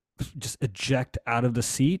eject out of the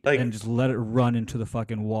seat and like, just let it run into the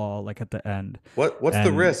fucking wall like at the end. what's the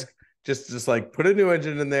And risk? Just like put a new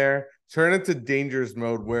engine in there, turn it to dangerous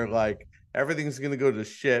mode where like everything's gonna go to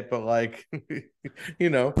shit, but like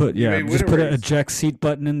put you yeah, may win just a put an race. eject seat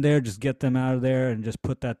button in there, just get them out of there and just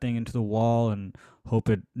put that thing into the wall and hope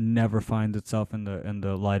it never finds itself in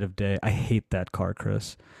the light of day. I hate that car,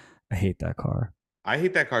 Chris. I hate that car. I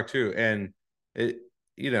hate that car too, and it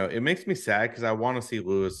it makes me sad because I want to see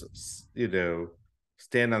Lewis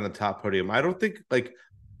stand on the top podium. I don't think like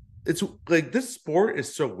it's like this sport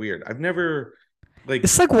is so weird. I've never like,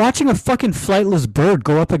 It's like watching a fucking flightless bird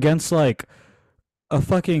go up against like a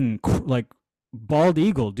fucking like bald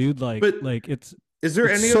eagle, dude. but Like is there it's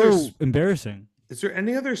any other so embarrassing. is there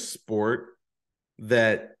any other sport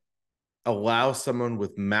that allows someone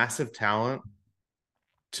with massive talent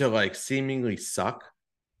to like seemingly suck?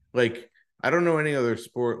 Like I don't know any other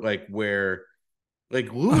sport like where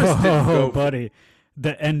like Lewis didn't Oh, go for, buddy,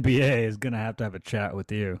 the NBA is gonna have a chat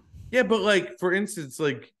with you. yeah, but like for instance,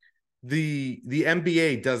 like the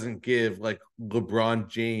NBA doesn't give like LeBron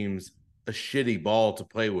James a shitty ball to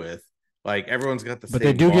play with. Like everyone's got the But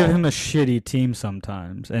they same do give him ball. a shitty team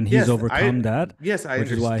sometimes, and he's Yes, overcome that, I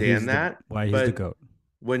which is understand that, why he's the but goat.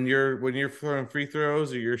 when you're throwing free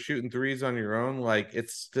throws or you're shooting threes on your own, like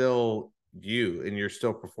it's still you and you're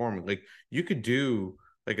still performing. Like you could do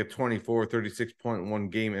like a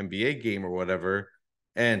 36.1 game NBA game or whatever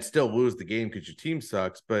and still lose the game because your team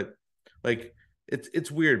sucks. But like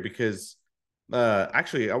it's weird because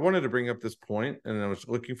actually I wanted to bring up this point and I was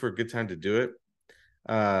looking for a good time to do it.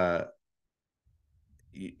 Uh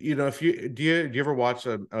if do you ever watch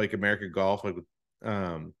like American golf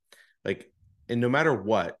um like and no matter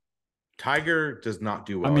what, Tiger does not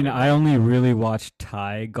do I well mean, I anymore. only really watch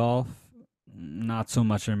Thai golf, not so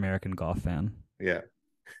much an American golf fan. Yeah,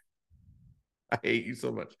 I hate you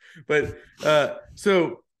so much. But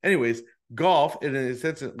so anyways, golf in a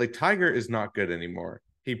sense like Tiger is not good anymore.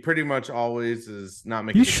 He pretty much always is not You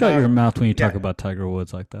making the shut your cut. mouth when you talk Yeah, about Tiger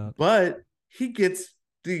Woods like that. but he gets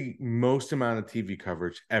the most amount of TV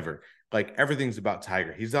coverage ever. Like everything's about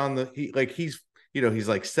Tiger. He's on the he like he's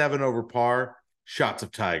like 7 over par, shots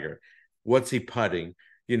of Tiger. What's he putting?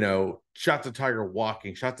 Shots of Tiger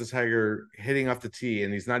walking, shots of Tiger hitting off the tee,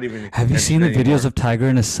 and he's not even in Have you seen contention the videos anymore. of Tiger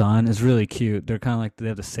and his son? It's really cute. They're kind of like they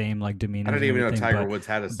have the same like I demeanors don't and even know everything, Tiger Woods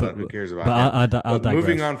had a but son. Who cares but about him? I'll But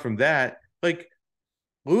moving digress. on from that, like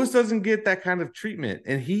Lewis doesn't get that kind of treatment,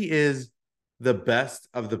 and he is the best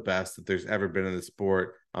of the best that there's ever been in the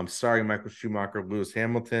sport. I'm sorry, Michael Schumacher. Lewis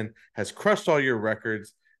Hamilton has crushed all your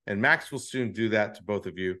records, and Max will soon do that to both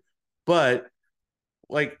of you. But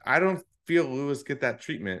like, I don't feel Lewis get that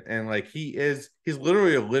treatment, and like he's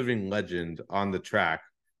literally a living legend on the track,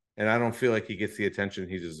 and I don't feel like he gets the attention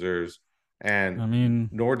he deserves, and I mean,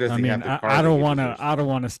 nor does he have the car that he deserves. I don't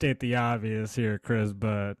want to state the obvious here, Chris,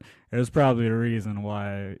 but there's probably a reason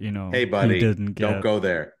why Hey, he buddy, didn't don't get go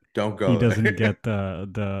there. Don't he go doesn't there. get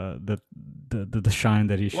the shine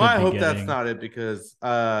that he Well, should I be hope that's getting. not it because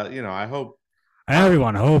I hope I,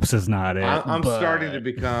 Everyone hopes is not it, I'm starting to but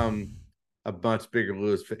become a much bigger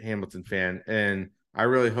Lewis Hamilton fan, and I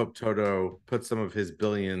really hope Toto puts some of his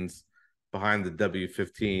billions behind the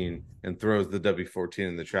W15 and throws the W14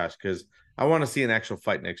 in the trash because I want to see an actual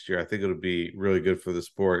fight next year. I think it'll be really good for the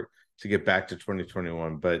sport to get back to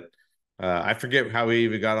 2021. But I forget how we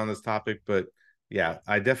even got on this topic, but yeah,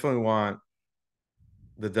 I definitely want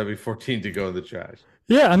the W14 to go in the trash.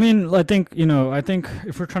 yeah, I mean, I think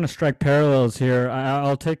if we're trying to strike parallels here,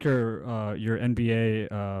 I'll take your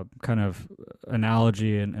NBA kind of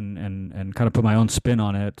analogy and kind of put my own spin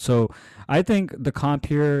on it. So I think the comp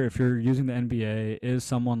here, if you're using the NBA, is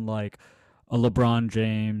someone like a LeBron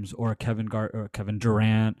James or a or Kevin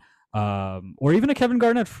Durant, or even a Kevin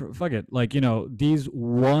Garnett. Fuck it, like these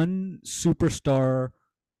one superstar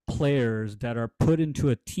players that are put into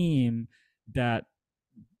a team that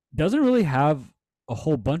doesn't really have a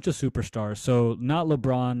whole bunch of superstars. So not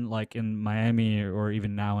LeBron like in Miami or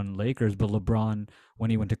even now in Lakers, but LeBron when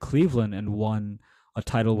he went to Cleveland and won a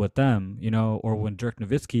title with them, or when Dirk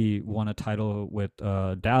Nowitzki won a title with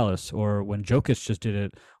Dallas, or when Jokic just did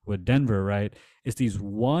it with Denver, right? It's these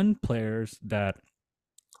one players that,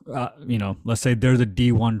 let's say they're the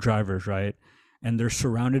D1 drivers, right? And they're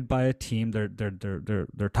surrounded by a team.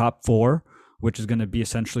 They're top four, which is going to be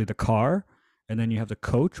essentially the car, and then you have the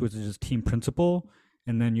coach, which is his team principal,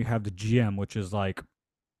 and then you have the GM, which is like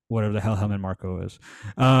whatever the hell Helmut Marko is.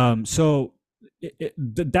 So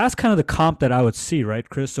that's kind of the comp that I would see, right,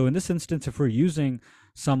 Chris? So in this instance, if we're using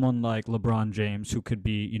someone like LeBron James, who could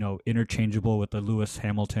be, interchangeable with the Lewis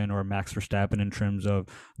Hamilton or Max Verstappen in terms of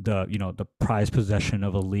the prize possession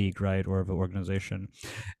of a league, right, or of an organization,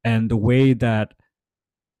 and the way that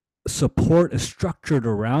support is structured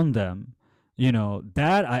around them,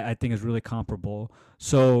 that I think is really comparable.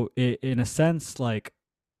 So in a sense, like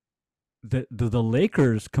the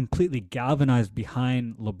Lakers completely galvanized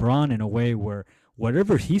behind LeBron in a way where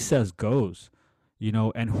whatever he says goes,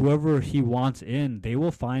 and whoever he wants in, they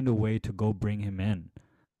will find a way to go bring him in.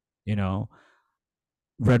 You know,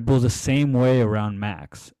 Red Bull's the same way around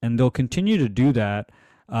Max, and they'll continue to do that.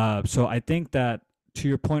 So I think that, to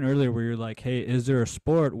your point earlier, where you're like, "Hey, is there a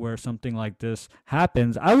sport where something like this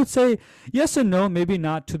happens?" I would say yes and no. Maybe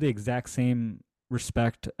not to the exact same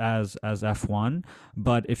respect as F1,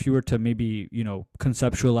 but if you were to maybe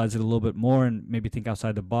conceptualize it a little bit more and maybe think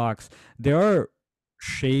outside the box, there are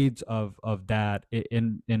shades of that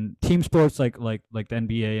in team sports like the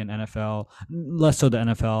NBA and NFL, less so the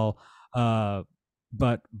NFL. Uh,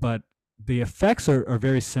 but the effects are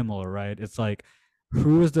very similar, right? It's like,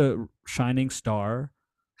 who is the shining star?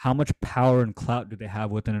 How much power and clout do they have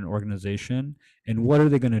within an organization? And what are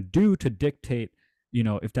they going to do to dictate,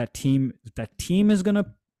 if that team is going to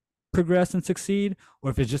progress and succeed,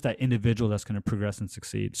 or if it's just that individual that's going to progress and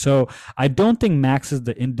succeed. So I don't think Max is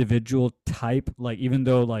the individual type, like, even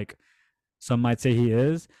though like some might say he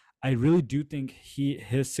is. I really do think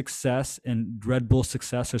his success and Red Bull's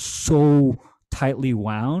success is so tightly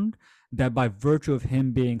wound that by virtue of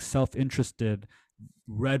him being self-interested,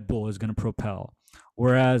 Red Bull is going to propel.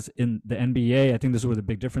 Whereas in the NBA, I think this is where the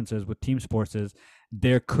big difference is with team sports is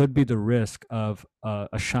there could be the risk of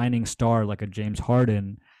a shining star like a James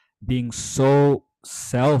Harden being so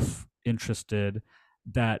self-interested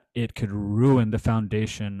that it could ruin the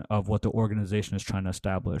foundation of what the organization is trying to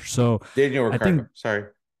establish. So Daniel I think, Ricciardo. Sorry.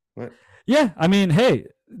 What? yeah, I mean, hey,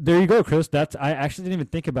 there you go, Chris. I actually didn't even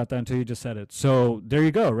think about that until you just said it. So there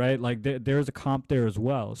you go, right? Like there's a comp there as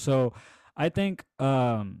well. So I think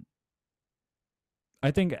um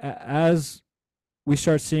I think as we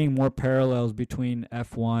start seeing more parallels between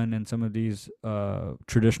F1 and some of these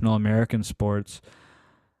traditional American sports,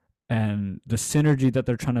 and the synergy that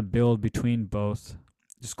they're trying to build between both,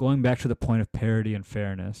 just going back to the point of parity and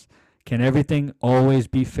fairness. Can everything always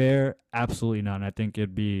be fair? Absolutely not. And I think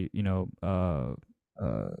it'd be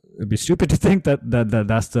stupid to think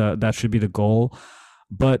that should be the goal,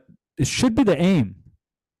 but it should be the aim.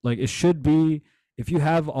 Like, it should be, if you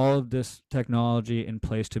have all of this technology in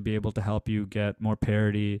place to be able to help you get more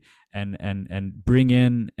parity and bring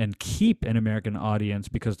in and keep an American audience,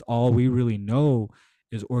 because all we really know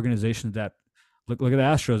is organizations that look at the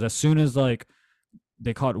Astros. As soon as like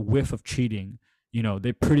they caught whiff of cheating,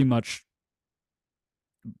 they pretty much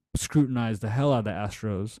scrutinized the hell out of the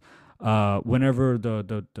Astros. Whenever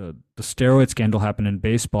the steroid scandal happened in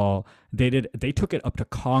baseball, they took it up to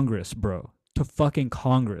Congress, bro, to fucking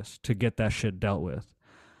Congress to get that shit dealt with.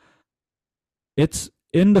 It's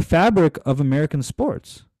in the fabric of American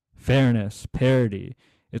sports. Fairness, parity.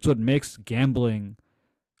 It's what makes gambling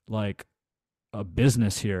like a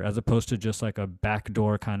business here, as opposed to just like a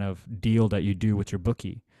backdoor kind of deal that you do with your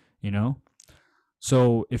bookie, you know?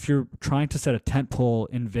 So if you're trying to set a tent pole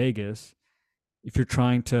in Vegas, if you're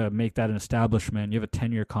trying to make that an establishment, you have a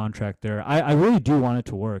 10-year contract there. I really do want it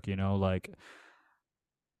to work, like,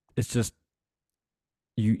 it's just,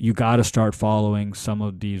 you got to start following some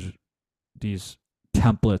of these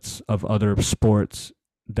templates of other sports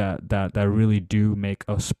that really do make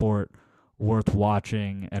a sport worth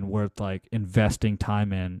watching and worth like investing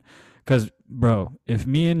time in. Because, bro, if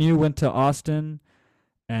me and you went to Austin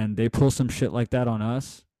and they pull some shit like that on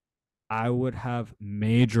us, I would have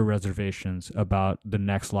major reservations about the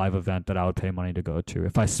next live event that I would pay money to go to,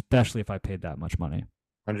 especially if I paid that much money.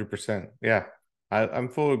 100%. Yeah. I'm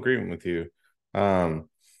full agreement with you. I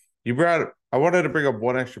wanted to bring up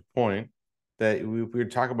one extra point that we were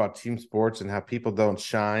talking about team sports and how people don't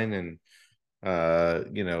shine, and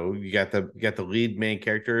you got the lead main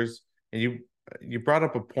characters, and you brought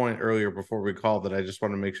up a point earlier before we called that I just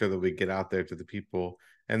want to make sure that we get out there to the people,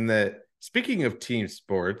 and that speaking of team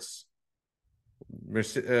sports,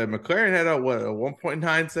 McLaren had a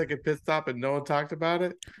 1.9-second pit stop and no one talked about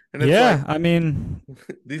it, and it's Yeah, like, I mean,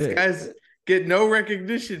 these guys get no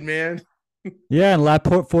recognition, man. yeah, and lap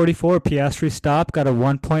 44, Piastri stop, got a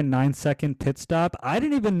 1.9-second pit stop. I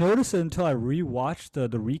didn't even notice it until I rewatched the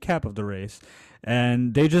recap of the race,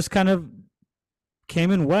 and they just kind of came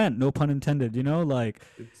and went, no pun intended. Like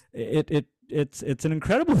It's it's an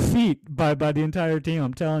incredible feat by the entire team.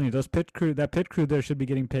 I'm telling you, that pit crew there should be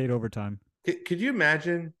getting paid overtime. could you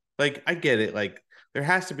imagine? Like, I get it. Like, there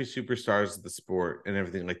has to be superstars of the sport and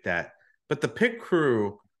everything like that, but the pit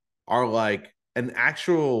crew are like an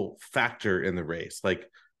actual factor in the race. Like,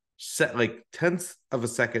 set like tenths of a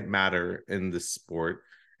second matter in this sport,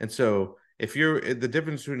 and so if you're the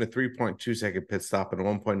difference between a 3.2 second pit stop and a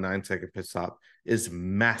 1.9 second pit stop is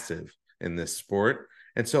massive in this sport.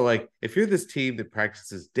 And so, like, if you're this team that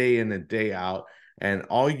practices day in and day out, and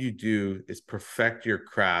all you do is perfect your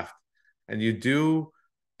craft and you do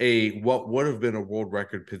a what would have been a world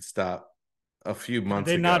record pit stop a few Had months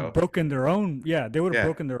they not ago. broken their own, yeah, they would have Yeah,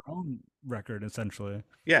 broken their own record essentially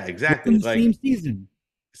yeah, within exactly. the Like, same season.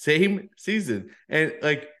 same season. And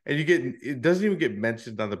like, and you get it doesn't even get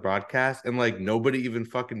mentioned on the broadcast, and like nobody even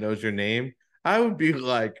fucking knows your name. I would be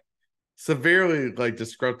like severely like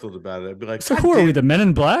disgruntled about it. I'd be like, So God who are we, damn, the Men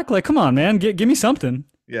in Black? Like, come on, man, give me something.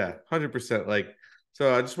 yeah, 100%. Like,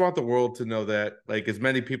 so I just want the world to know that, like, as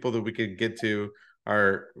many people that we can get to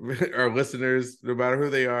our our listeners, no matter who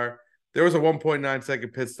they are, there was a 1.9 second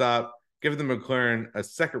pit stop. Give the McLaren a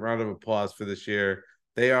second round of applause for this year.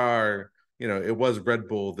 They are, it was Red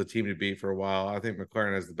Bull, the team to beat for a while. I think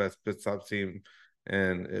McLaren has the best pit stop team,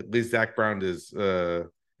 and at least Zach Brown is,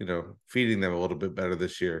 feeding them a little bit better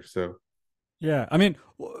this year. So Yeah, I mean,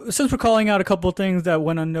 since we're calling out a couple of things that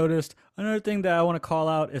went unnoticed, another thing that I want to call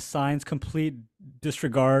out is Sainz's complete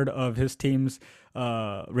disregard of his team's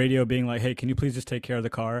radio being like, "Hey, can you please just take care of the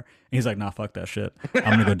car?" And he's like, "Nah, fuck that shit. I'm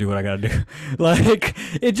gonna go do what I gotta do." Like,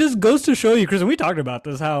 it just goes to show you, Chris. And we talked about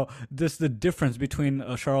this, how the difference between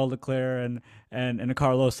Charles Leclerc and a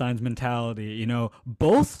Carlos Sainz mentality.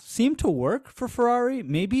 Both seem to work for Ferrari.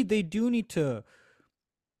 Maybe they do need to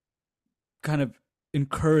kind of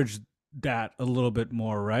encourage that a little bit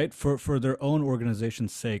more, right? For their own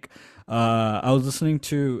organization's sake. I was listening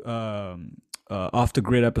to off the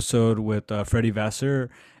grid episode with Freddie Vasseur,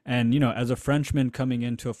 and as a Frenchman coming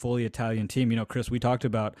into a fully Italian team, Chris, we talked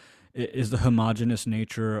about is the homogenous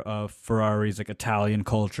nature of Ferrari's like Italian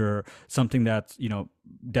culture something that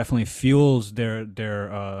definitely fuels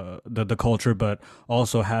the culture, but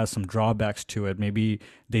also has some drawbacks to it. Maybe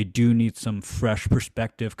they do need some fresh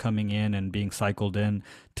perspective coming in and being cycled in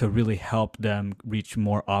to really help them reach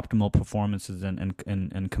more optimal performances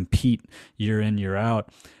and compete year in year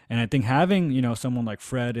out. And I think having someone like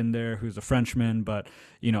Fred in there who's a Frenchman but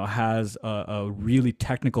has a really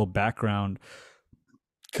technical background,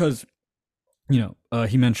 because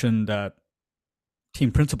he mentioned that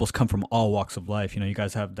team principals come from all walks of life. You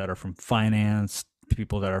guys have that are from finance,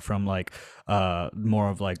 people that are from like more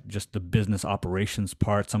of like just the business operations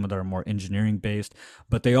part, some of that are more engineering based,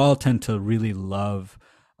 but they all tend to really love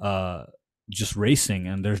uh just racing,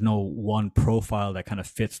 and there's no one profile that kind of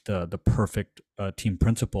fits the perfect team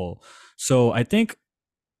principal. So I think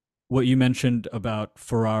what you mentioned about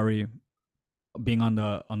Ferrari being on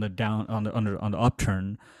the down on the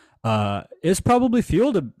upturn is probably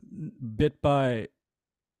fueled a bit by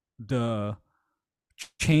the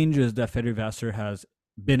changes that Fedor Vassar has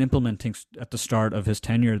been implementing at the start of his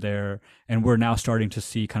tenure there, and we're now starting to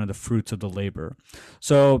see kind of the fruits of the labor.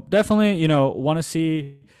 So definitely, want to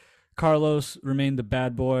see Carlos remain the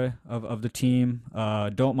bad boy of the team.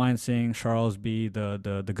 Don't mind seeing Charles be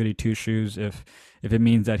the goody two shoes if it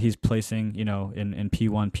means that he's placing in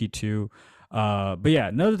P1 P2. But yeah,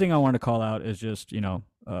 another thing I want to call out is just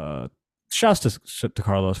shouts to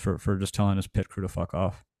Carlos for just telling his pit crew to fuck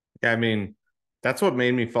off. yeah, I mean, that's what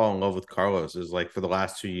made me fall in love with Carlos is like for the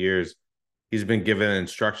last 2 years, he's been given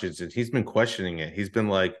instructions and he's been questioning it. He's been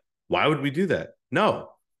like, why would we do that? No,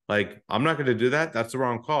 like, I'm not going to do that. That's the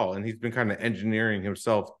wrong call. And he's been kind of engineering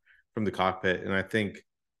himself from the cockpit. And I think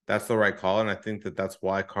that's the right call. And I think that that's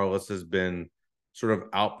why Carlos has been sort of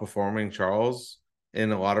outperforming Charles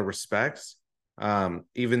in a lot of respects.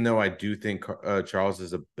 Even though I do think Charles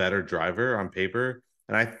is a better driver on paper.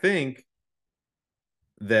 And I think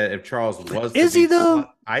that if Charles was to Is be he though?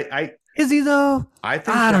 slot, Is he though? I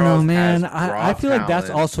think I don't know, Charles man. has I raw feel like that's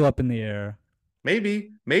talent. also up in the air.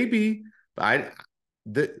 Maybe, but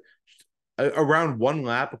the around one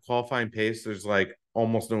lap of qualifying pace, there's like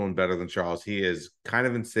almost no one better than Charles. He is kind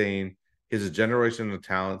of insane. He's a generation of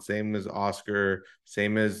talent, same as Oscar,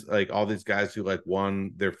 same as like all these guys who like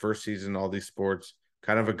won their first season, all these sports,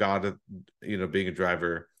 kind of a god at being a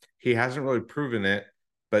driver. He hasn't really proven it,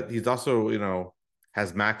 but he's also,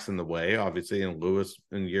 has Max in the way, obviously, and Lewis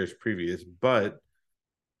in years previous. But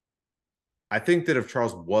I think that if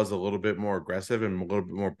Charles was a little bit more aggressive and a little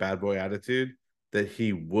bit more bad boy attitude, that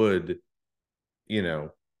he would, you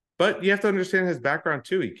know, But you have to understand his background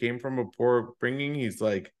too. He came from a poor upbringing. He's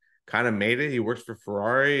like kind of made it. He works for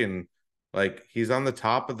Ferrari and like he's on the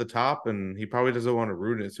top of the top, and he probably doesn't want to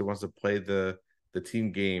ruin it. So he wants to play the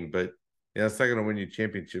team game, but it's not going to win you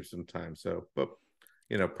championships sometimes. So, but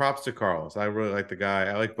props to Carlos. I really like the guy.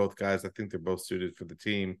 I like both guys. I think they're both suited for the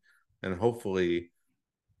team, and hopefully,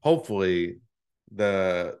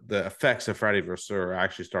 the effects of Friday vs. are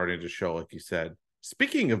actually starting to show, like you said.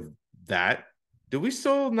 Speaking of that, do we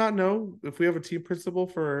still not know if we have a team principal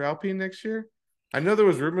for Alpine next year? I know there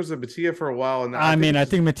was rumors of Mattia for a while, and I I think mean, it's I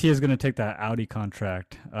just think Mattia's going to take that Audi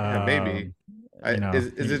contract. yeah, maybe. You know,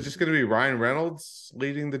 Is it just going to be Ryan Reynolds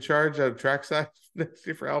leading the charge at trackside next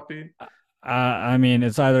year for Alpine? I mean,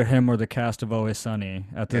 it's either him or the cast of Always Sunny.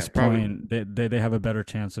 At Yeah, this probably. point, they have a better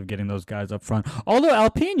chance of getting those guys up front. Although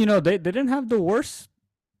Alpine, they didn't have the worst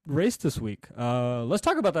race this week. Let's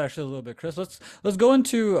talk about that actually a little bit, Chris. Let's go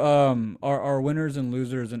into our winners and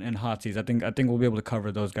losers and hotsies. I think we'll be able to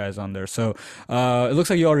cover those guys on there. So it looks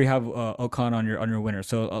like you already have Ocon on your winner.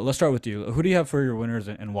 So let's start with you. Who do you have for your winners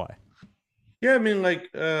and why? Yeah, I mean, like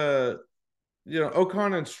Ocon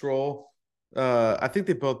and Stroll. I think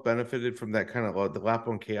they both benefited from that kind of the lap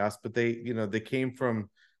one chaos, but they came from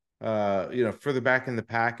further back in the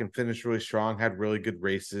pack and finished really strong, had really good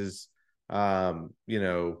races. Um, you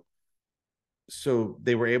know, so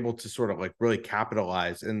they were able to sort of like really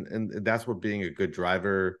capitalize, and that's what being a good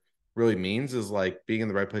driver really means, is like being in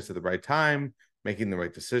the right place at the right time, making the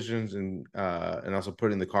right decisions, and also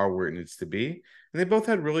putting the car where it needs to be. And they both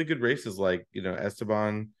had really good races, like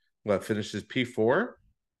Esteban what finishes P4,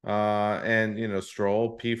 and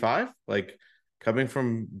Stroll P5, like coming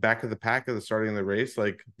from back of the pack at the starting of the race.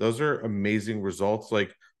 Like those are amazing results.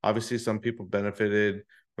 Like obviously some people benefited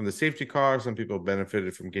from the safety car. Some people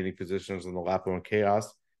benefited from gaining positions in the lap one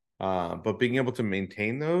chaos. But being able to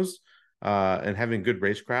maintain those and having good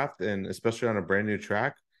racecraft, and especially on a brand new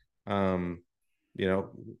track, um, you know,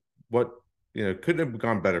 what couldn't have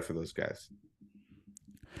gone better for those guys.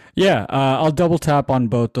 Yeah, I'll double tap on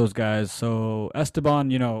both those guys. So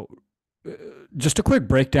Esteban, uh, just a quick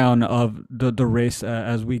breakdown of the race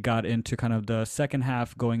as we got into kind of the second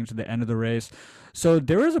half, going into the end of the race. So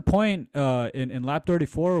there is a point in lap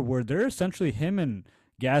 34 where they're essentially him and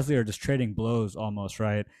Gasly are just trading blows almost,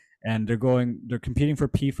 right? And they're competing for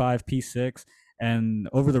P5, P6. And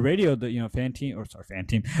over the radio, fan team, or sorry, fan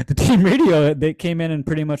team, the team radio, they came in and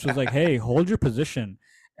pretty much was like, "Hey, hold your position."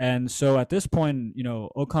 And so at this point,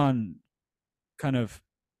 Ocon kind of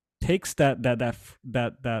takes that,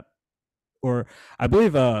 or I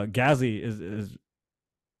believe Ghazi is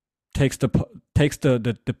takes the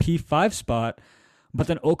P5 spot, but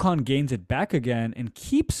then Ocon gains it back again and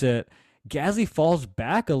keeps it. Ghazi falls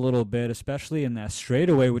back a little bit, especially in that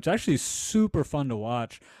straightaway, which actually is super fun to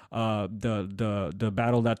watch. The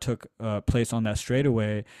battle that took place on that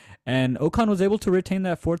straightaway, and Ocon was able to retain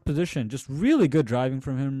that fourth position. Just really good driving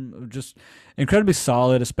from him. Just incredibly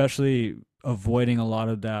solid, especially avoiding a lot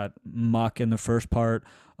of that muck in the first part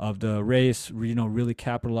of the race, really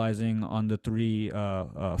capitalizing on the three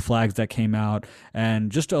flags that came out,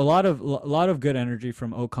 and just a lot of good energy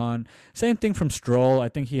from Ocon. Same thing from Stroll. I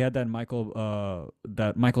think he had that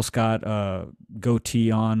Michael Scott goatee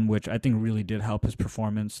on, which I think really did help his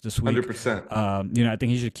performance this week. 100%. I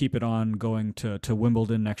think he should keep it on going to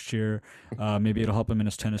Wimbledon next year. Maybe it'll help him in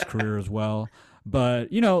his tennis career as well. But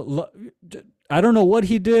I don't know what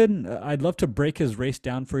he did. I'd love to break his race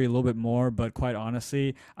down for you a little bit more, but quite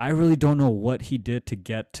honestly, I really don't know what he did to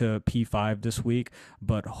get to P5 this week.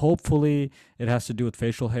 But hopefully, it has to do with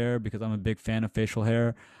facial hair because I'm a big fan of facial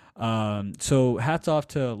hair. So hats off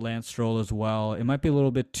to Lance Stroll as well. It might be a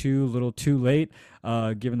little too late,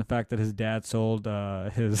 given the fact that his dad sold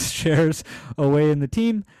his shares away in the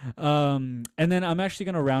team. And then I'm actually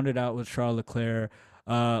going to round it out with Charles Leclerc.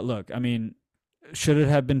 Look, I mean, should it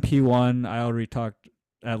have been P1? I already talked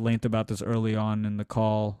at length about this early on in the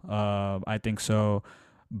call. I think so.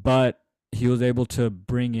 But he was able to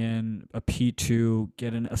bring in a P2,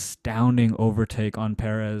 get an astounding overtake on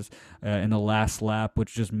Perez in the last lap,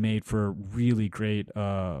 which just made for really great,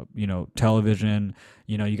 television.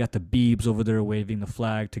 You got the Beebs over there waving the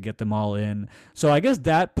flag to get them all in. So I guess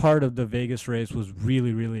that part of the Vegas race was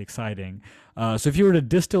really, really exciting. So if you were to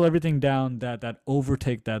distill everything down, that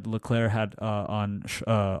overtake that Leclerc had on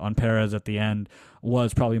Perez at the end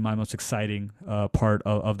was probably my most exciting part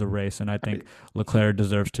of the race, and I I mean, think Leclerc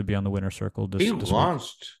deserves to be on the winner's circle he this week.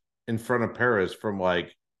 launched in front of Perez from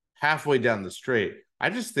like halfway down the straight. I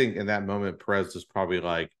just think in that moment, Perez was probably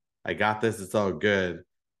like, I got this, it's all good.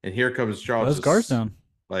 And here comes Let Charles his guards just down.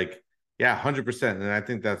 like, yeah, 100%. And I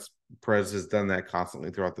think that's Perez has done that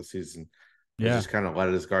constantly throughout the season. is Yeah. just kind of let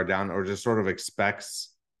his guard down, or just sort of expects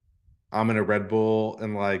I'm in a Red Bull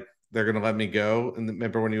and like they're gonna let me go. And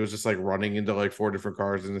remember when he was just like running into like four different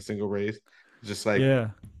cars in a single race, just like Yeah.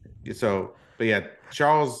 so. But yeah,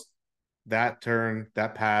 Charles, that turn,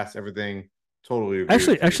 that pass, everything, totally agree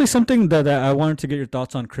Actually, with you. actually, something that I wanted to get your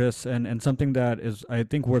thoughts on, Chris, and something that is, I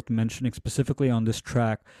think, worth mentioning specifically on this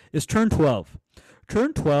track is turn 12.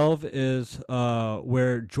 Turn 12 is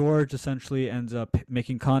where George essentially ends up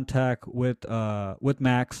making contact with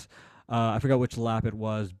Max. I forgot which lap it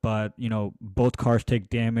was, but both cars take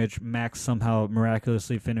damage. Max somehow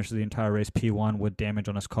miraculously finishes the entire race P1 with damage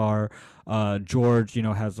on his car. George,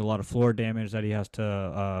 has a lot of floor damage that he has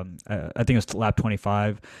to. I think it's lap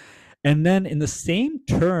 25, and then in the same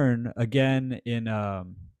turn again in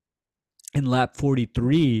lap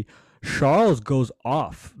 43, Charles goes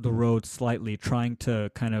off the road slightly, trying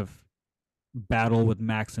to kind of battle with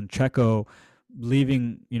Max and Checo,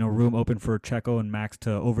 leaving room open for Checo and Max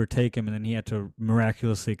to overtake him, and then he had to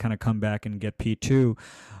miraculously kind of come back and get P2.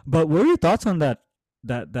 But what are your thoughts on that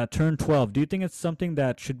turn 12? Do you think it's something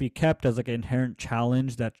that should be kept as like an inherent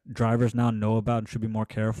challenge that drivers now know about and should be more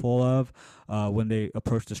careful of when they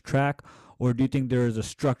approach this track? Or do you think there is a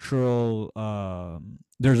structural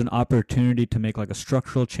there's an opportunity to make like a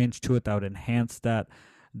structural change to it that would enhance that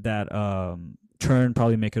turn,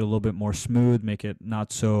 probably make it a little bit more smooth, make it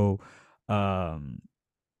not so um,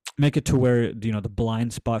 make it to where the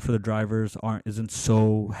blind spot for the drivers aren't isn't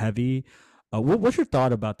so heavy. What's your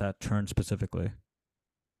thought about that turn specifically?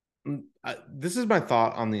 This is my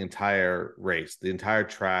thought on the entire race, the entire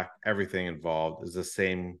track, everything involved is the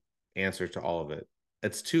same answer to all of it.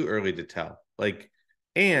 It's too early to tell. Like,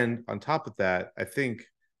 and on top of that, I think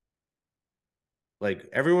like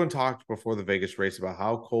everyone talked before the Vegas race about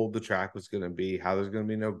how cold the track was going to be, how there's going to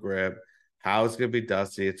be no grip, how it's going to be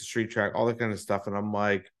dusty, it's a street track, all that kind of stuff. And I'm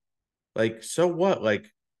like, so what? Like,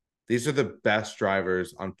 these are the best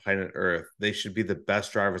drivers on planet Earth. They should be the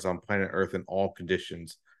best drivers on planet Earth in all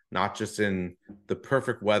conditions, not just in the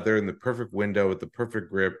perfect weather and the perfect window with the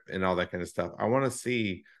perfect grip and all that kind of stuff. I want to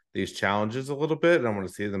see these challenges a little bit, and I want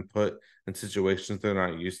to see them put in situations they're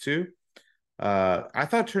not used to. I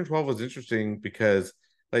thought turn 12 was interesting because,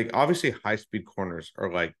 like, obviously, high speed corners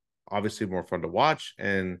are like obviously more fun to watch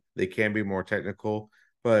and they can be more technical.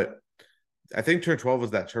 But I think turn 12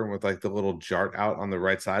 was that turn with like the little jart out on the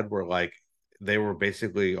right side where like they were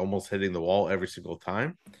basically almost hitting the wall every single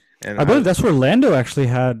time. And I I believe was, that's where Lando actually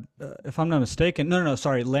had, if I'm not mistaken. No, no, no,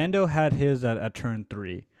 sorry. Lando had his at turn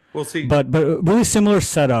three, we'll see, but really similar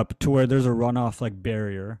setup to where there's a runoff like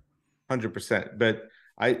barrier. 100%. But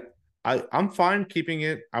I, I'm fine keeping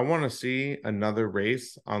it. I want to see another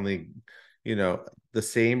race on you know, the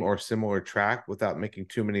same or similar track without making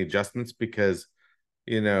too many adjustments because,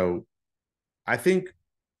 you know, I think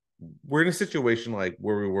we're in a situation like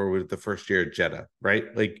where we were with the first year at Jeddah,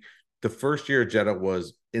 right? Like the first year at Jeddah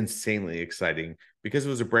was insanely exciting because it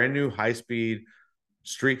was a brand new high speed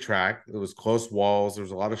street track. It was close walls. There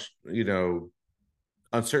was a lot of,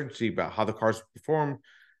 uncertainty about how the cars would perform,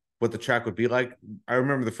 what the track would be like. I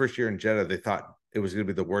remember the first year in Jeddah, they thought it was going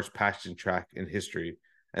to be the worst passing track in history.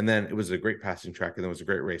 And then it was a great passing track, and then it was a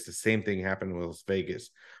great race. The same thing happened with Las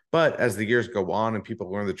Vegas. But as the years go on and people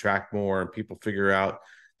learn the track more and people figure out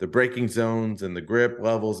the braking zones and the grip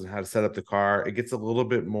levels and how to set up the car, it gets a little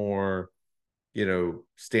bit more,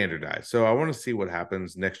 standardized. So I want to see what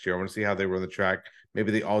happens next year. I want to see how they run the track.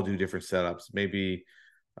 Maybe they all do different setups. Maybe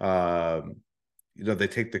um, they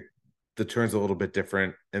take the turns a little bit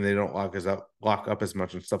different and they don't lock up as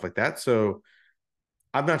much and stuff like that. So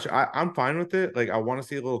I'm not sure. I'm fine with it. Like I want to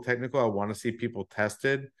see a little technical. I want to see people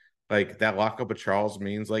tested. Like that lockup of Charles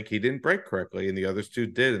means like he didn't brake correctly and the others two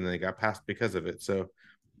did, and they got passed because of it. So,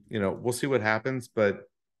 we'll see what happens, but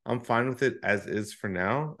I'm fine with it as is for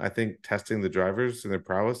now. I think testing the drivers and their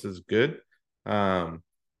prowess is good. Um,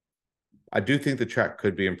 I do think the track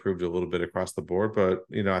could be improved a little bit across the board, but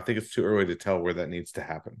I think it's too early to tell where that needs to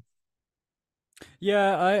happen.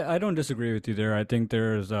 Yeah, I don't disagree with you there. I think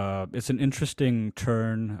there's it's an interesting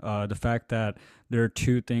turn. The fact that there are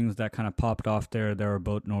two things that kind of popped off there that were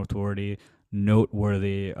both noteworthy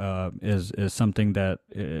is something that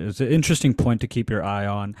is an interesting point to keep your eye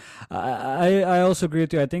on. I also agree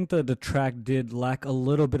with you. I think the track did lack a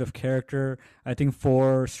little bit of character. I think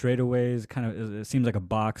four straightaways kind of it seems like a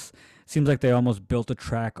box. Seems like they almost built a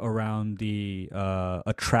track around the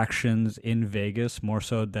attractions in Vegas more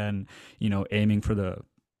so than aiming for the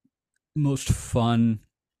most fun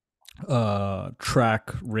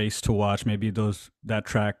track race to watch. Maybe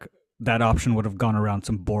that option would have gone around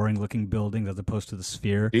some boring looking buildings as opposed to the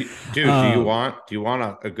Sphere. Dude, do you Um, want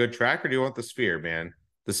a good track or do you want the Sphere, man?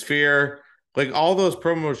 The Sphere. Like all those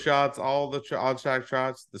promo shots, all the on track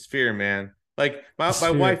shots, the sphere, man. Like The my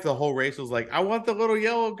sphere. wife, the whole race was like, I want the little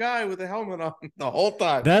yellow guy with the helmet on the whole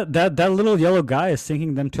time. That little yellow guy is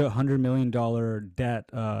sinking them to $100 million debt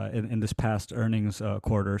in this past earnings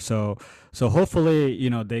quarter. So hopefully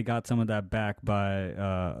they got some of that back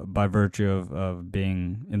by virtue of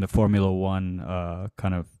being in the Formula One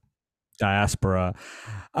kind of diaspora.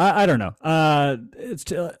 I don't know. It's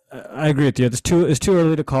I agree with you. It's too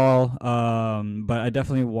early to call. But I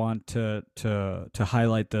definitely want to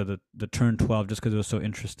highlight the turn 12 just because it was so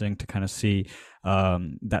interesting to kind of see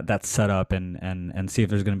that setup and see if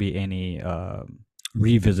there's going to be any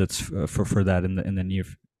revisits for that in the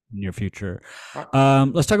near future. I,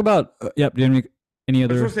 Let's talk about. Yep. Do you have any I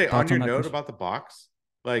just other want to say on thoughts your on that, note Chris? about the box,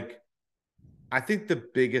 like I think the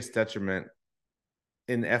biggest detriment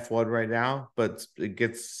in F1 right now, but it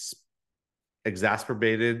gets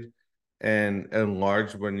exacerbated and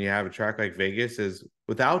enlarged when you have a track like Vegas is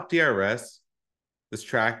without DRS, this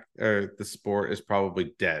track or the sport is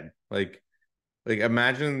probably dead. Like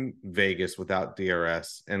imagine Vegas without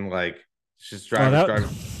DRS and like just Oh, drivers that. driving.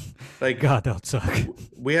 Like God, that would suck.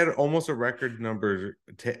 we had almost a record number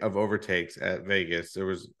of overtakes at Vegas. There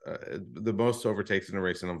was the most overtakes in a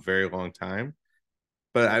race in a very long time.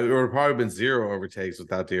 But it would have probably been zero overtakes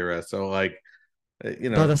without DRS. So like you Bro,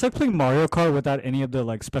 know, that's like playing Mario Kart without any of the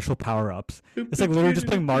like special power ups. It's like literally just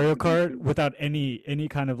playing Mario Kart without any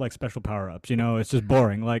kind of like special power ups. It's just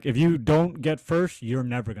boring. Like if you don't get first, you're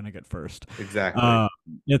never gonna get first. exactly. Uh,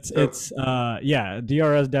 it's So it's yeah,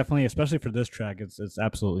 DRS definitely, especially for this track, it's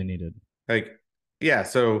absolutely needed. like yeah,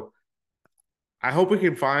 so I hope we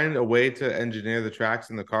can find a way to engineer the tracks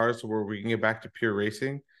and the cars to where we can get back to pure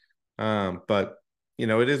racing. But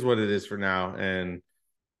it is what it is for now, and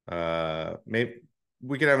maybe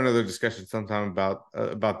we could have another discussion sometime about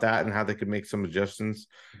that and how they could make some adjustments.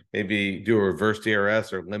 Maybe do a reverse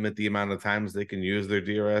DRS or limit the amount of times they can use their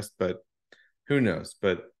DRS. But who knows?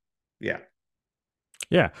 But yeah,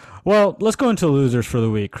 Yeah. Well, let's go into losers for the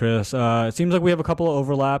week, Chris. It seems like we have a couple of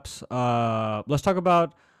overlaps. Let's talk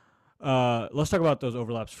about those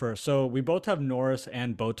overlaps first. So we both have Norris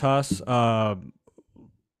and Botas.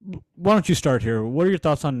 Why don't you start here? What are your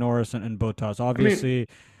thoughts on Norris and Botas? I mean, Obviously,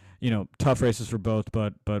 tough races for both,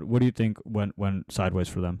 but what do you think went sideways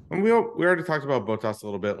for them? and we already talked about Botas a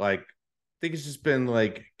little bit. Like, I think it's just been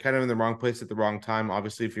like kind of in the wrong place at the wrong time.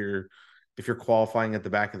 Obviously, if you're qualifying at the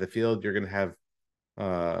back of the field, you're going to have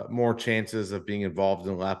more chances of being involved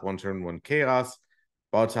in lap one, turn one chaos.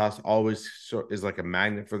 Bottas always is like a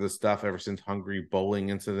magnet for this stuff ever since Hungary bowling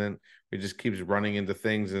incident. He just keeps running into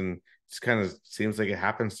things and just kind of seems like it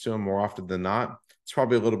happens to him more often than not. It's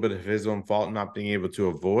probably a little bit of his own fault not being able to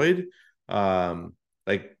avoid. You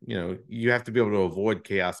have to be able to avoid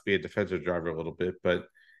chaos, be a defensive driver a little bit, but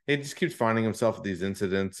he just keeps finding himself at these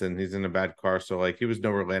incidents and he's in a bad car. So like he was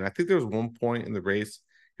nowhere land. I think there was one point in the race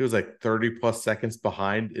he was like 30 plus seconds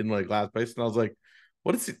behind in like last place. And I was like,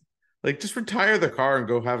 what is it? Like, just retire the car and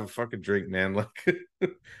go have a fucking drink, man.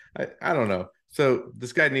 Like, I don't know. So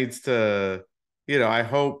this guy needs to, I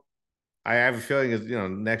hope, I have a feeling is,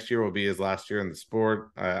 next year will be his last year in the sport.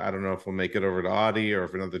 I don't know if we'll make it over to Audi or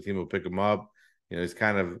if another team will pick him up. He's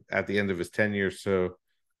kind of at the end of his tenure. So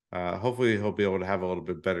hopefully he'll be able to have a little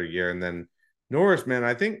bit better year. And then Norris, man,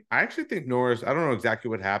 I actually think Norris, I don't know exactly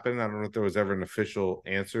what happened. I don't know if there was ever an official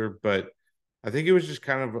answer, but I think it was just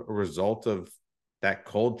kind of a result of that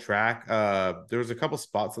cold track. There was a couple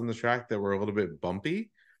spots on the track that were a little bit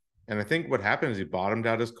bumpy. And I think what happened is he bottomed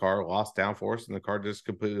out his car, lost downforce, and the car just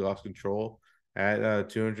completely lost control at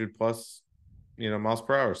 200 plus, miles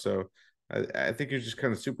per hour. So I think he was just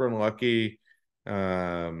kind of super unlucky.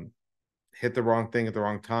 Um, Hit the wrong thing at the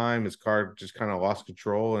wrong time. His car just kind of lost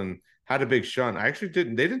control and had a big shunt. I actually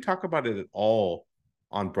didn't. They didn't talk about it at all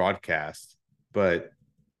on broadcast, but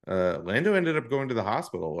Lando ended up going to the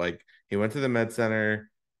hospital. Like he went to the med center,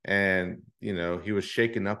 and he was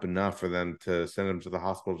shaken up enough for them to send him to the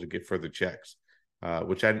hospital to get further checks,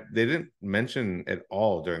 which they didn't mention at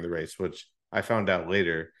all during the race, which I found out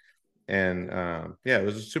later. And yeah, it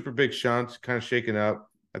was a super big shunt, kind of shaken up.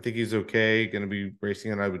 I think he's okay, going to be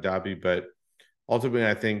racing in Abu Dhabi, but ultimately,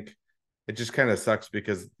 I think it just kind of sucks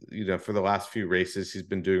because for the last few races he's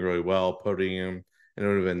been doing really well, podium, and it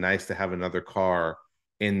would have been nice to have another car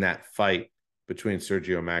in that fight between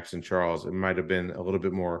Sergio, Max, and Charles. It might have been a little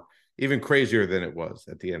bit more, even crazier than it was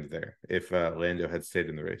at the end there if Lando had stayed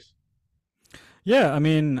in the race. Yeah, I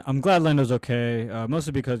mean, I'm glad Lando's okay.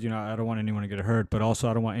 Mostly because I don't want anyone to get hurt, but also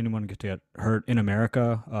I don't want anyone to get hurt in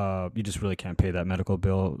America. You just really can't pay that medical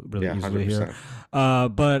bill really Yeah, one hundred easily here.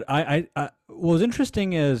 percent. But what was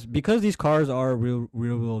interesting is because these cars are real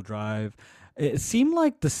wheel drive. it seemed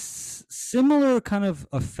like the similar kind of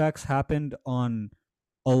effects happened on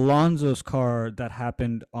Alonso's car that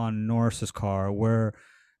happened on Norris's car, where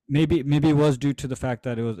maybe it was due to the fact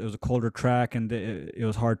that it was a colder track and it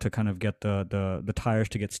was hard to kind of get the tires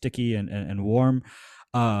to get sticky and warm.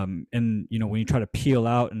 And when you try to peel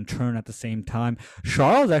out and turn at the same time,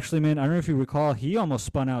 Charles actually, man, I don't know if you recall, he almost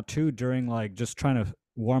spun out too during like just trying to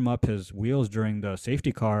warm up his wheels during the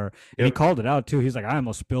safety car, and he Yep. called it out too. He's like, I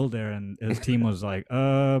almost spilled there, and his team was like,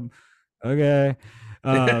 okay,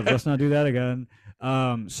 let's not do that again.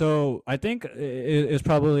 So I think it's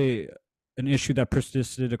probably an issue that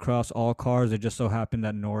persisted across all cars. It just so happened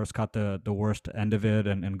that Norris caught the worst end of it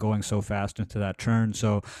and going so fast into that turn.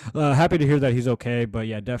 So happy to hear that he's okay. But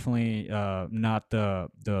yeah, definitely not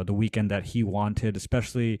the weekend that he wanted,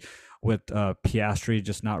 especially with Piastri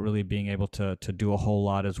just not really being able to do a whole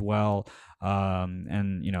lot as well.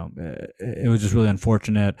 And it was just really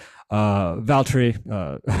unfortunate. Valtteri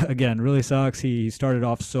again really sucks. He started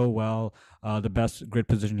off so well, the best grid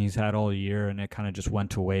position he's had all year, and it kind of just went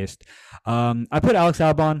to waste. I put Alex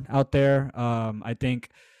Albon out there. I think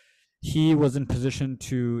he was in position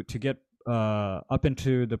to get up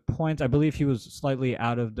into the points. I believe he was slightly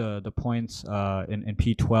out of the points in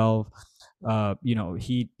P12.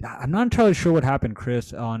 I'm not entirely sure what happened,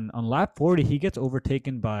 Chris. On lap 40, he gets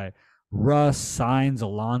overtaken by Russ, Sainz,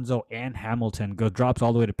 Alonso, and Hamilton. Drops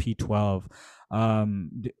all the way to P12. I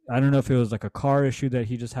don't know if it was like a car issue that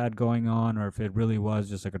he just had going on, or if it really was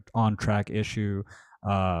just like an on track issue.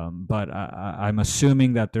 But I'm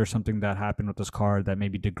assuming that there's something that happened with this car that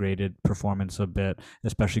maybe degraded performance a bit,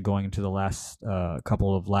 especially going into the last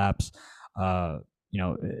couple of laps.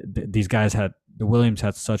 These guys had the Williams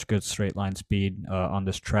had such good straight line speed on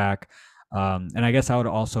this track. And I guess I would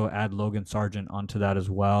also add Logan Sargent onto that as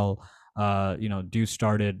well. Dude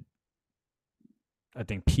started, I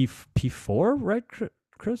think P4, right,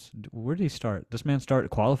 Chris? Where did he start? This man started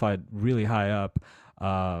qualified really high up,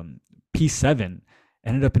 P7,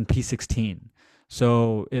 ended up in P16.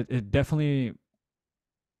 So it definitely,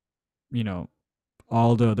 you know,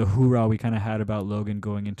 all the hoorah we kind of had about Logan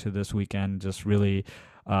going into this weekend just really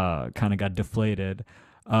kind of got deflated.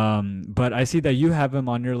 But I see that you have him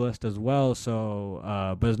on your list as well. So,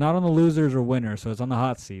 but it's not on the losers or winners, so it's on the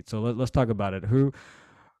hot seat. So let's talk about it.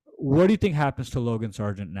 What do you think happens to Logan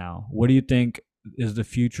Sargent now? What do you think is the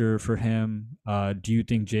future for him? Do you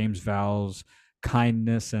think James Vowell's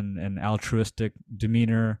kindness and altruistic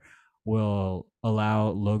demeanor will allow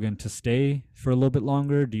Logan to stay for a little bit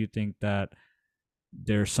longer? Do you think that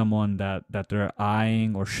there's someone that they're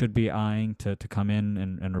eyeing or should be eyeing to come in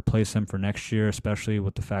and replace him for next year, especially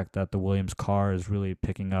with the fact that the Williams car is really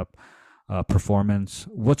picking up performance?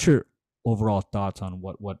 What's your overall thoughts on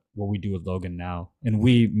what we do with Logan now? And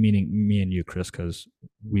we, meaning me and you, Chris, because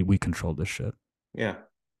we control this shit. Yeah.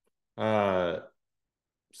 Uh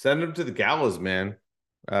Send him to the gallows, man.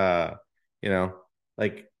 Uh, you know,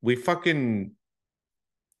 like we fucking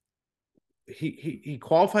he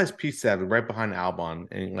qualifies P7 right behind Albon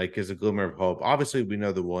and like is a glimmer of hope. Obviously, we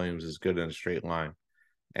know the Williams is good in a straight line.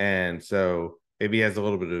 And so maybe he has a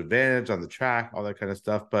little bit of advantage on the track, all that kind of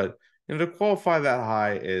stuff. But to qualify that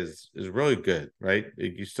high is really good, right?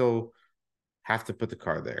 You still have to put the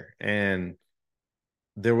car there. And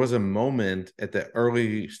there was a moment at the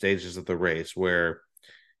early stages of the race where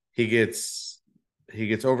he gets he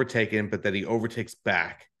gets overtaken, but then he overtakes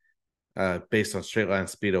back based on straight line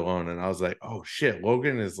speed alone. And I was like, oh shit,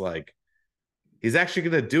 Logan is like he's actually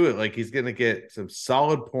going to do it. Like he's going to get some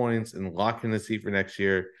solid points and lock in the seat for next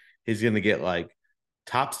year. He's going to get like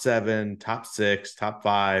top 7, top 6, top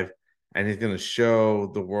 5, and he's going to show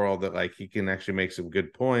the world that like he can actually make some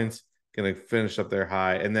good points. Going to finish up there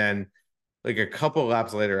high, and then like a couple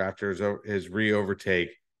laps later after his re-overtake,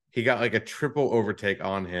 he got like a triple overtake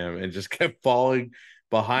on him and just kept falling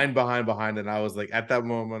behind. And I was like, at that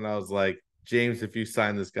moment, I was like, James, if you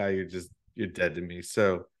sign this guy, you're dead to me.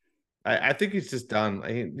 So I think he's just done.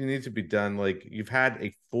 He needs to be done. Like you've had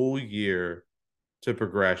a full year to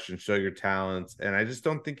progress and show your talents, and I just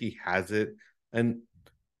don't think he has it. And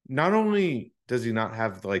not only does he not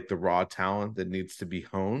have like the raw talent that needs to be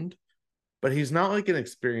honed, but he's not like an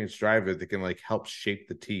experienced driver that can like help shape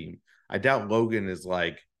the team. I doubt Logan is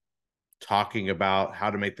like talking about how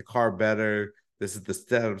to make the car better. This is the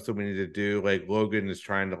steps that we need to do. Like Logan is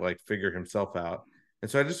trying to like figure himself out. And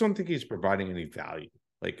so I just don't think he's providing any value.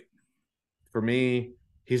 Like for me,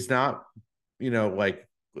 he's not, like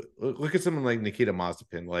look at someone like Nikita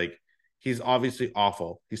Mazepin. Like he's obviously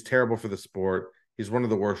awful. He's terrible for the sport. He's one of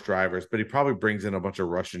the worst drivers, but he probably brings in a bunch of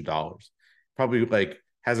Russian dollars. Probably like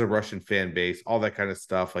has a Russian fan base, all that kind of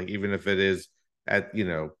stuff. Like even if it is at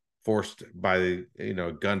forced by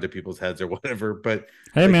a gun to people's heads or whatever. But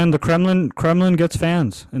Hey like man, the Kremlin gets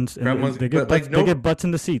fans, and Kremlin's, they get but butts. like They get no, butts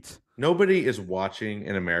in the seats. nobody is watching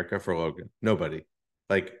in America for Logan. Nobody.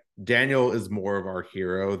 Like Daniel is more of our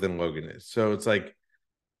hero than Logan is. So it's like,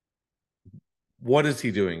 what is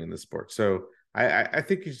he doing in the sport? So I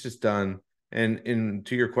think he's just done. And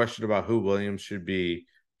to your question about who Williams should be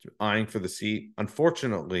eyeing for the seat,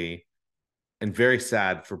 unfortunately, and very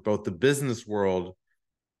sad for both the business world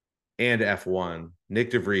and F1,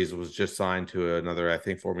 Nick DeVries was just signed to another, I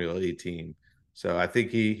think, Formula E team. So I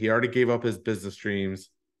think he already gave up his business dreams,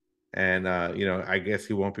 and I guess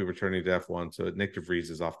he won't be returning to F1. So Nick DeVries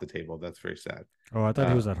is off the table. That's very sad. Oh, I thought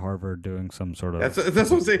he Uh, was at Harvard doing some sort that's of.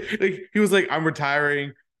 what I'm saying. Like he was like, I'm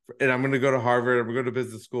retiring, and I'm going to go to Harvard. I'm going to go to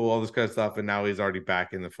business school, all this kind of stuff. And now he's already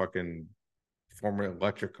back in the fucking former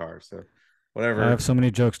electric car. So I have whatever. so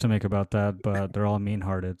many jokes to make about that, but they're all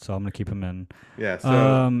mean-hearted, so I'm gonna keep them in. Yeah. So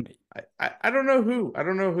Um, I don't know who. I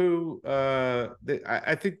don't know who.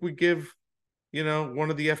 I think we give one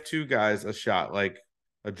of the F2 guys a shot, like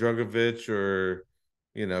a Drogovic or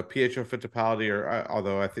Pietro Fittipaldi, or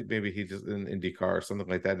although I think maybe he just in IndyCar or something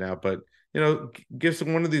like that now. But give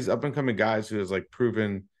some one of these up and coming guys who has like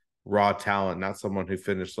proven raw talent, not someone who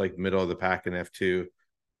finished like middle of the pack in F2.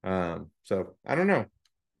 So I don't know.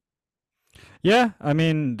 yeah, I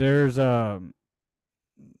mean, it's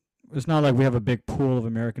not like we have a big pool of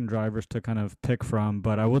American drivers to kind of pick from,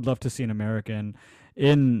 but I would love to see an American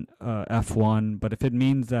in F1. But if it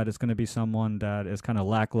means that it's going to be someone that is kind of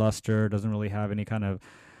lackluster, doesn't really have any kind of,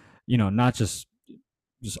 not just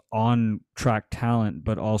on track talent,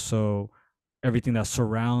 but also everything that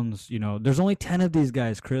surrounds. There's only 10 of these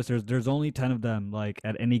guys, Chris. There's only 10 of them, like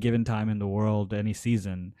at any given time in the world, any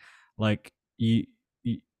season. Like you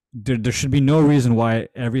there should be no reason why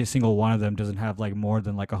every single one of them doesn't have like more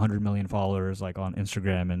than like 100 million followers like on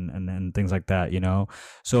Instagram and things like that.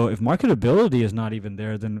 So if marketability is not even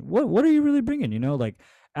there, then what are you really bringing? Like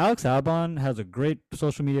Alex Albon has a great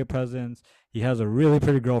social media presence. He has a really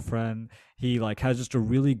pretty girlfriend. He like has just a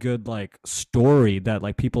really good like story that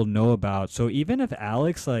like people know about. So even if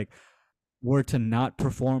Alex like were to not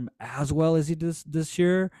perform as well as he does this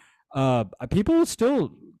year, people would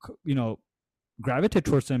still you know gravitate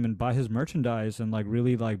towards him and buy his merchandise and like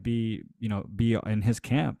really like be in his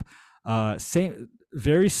camp. Same,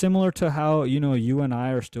 very similar to how you and I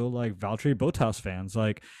are still like Valtteri Bottas fans.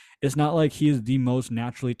 Like it's not like he is the most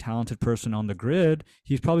naturally talented person on the grid.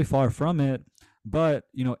 He's probably far from it. But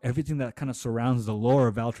everything that kind of surrounds the lore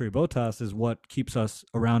of Valtteri Bottas is what keeps us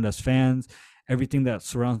around as fans. Everything that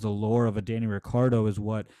surrounds the lore of a Danny Ricciardo is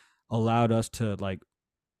what allowed us to like,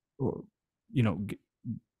 you know,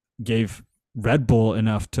 gave Red Bull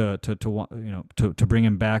enough to bring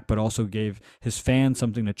him back, but also gave his fans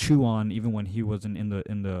something to chew on, even when he wasn't in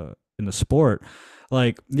the sport.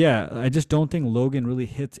 Like, yeah, I just don't think Logan really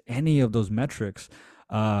hits any of those metrics.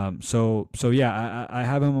 So yeah, I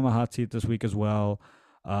have him on my hot seat this week as well.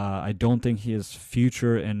 I don't think his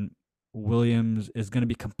future in Williams is going to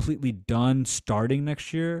be completely done starting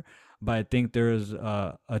next year, but I think there is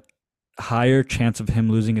a higher chance of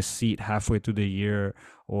him losing his seat halfway through the year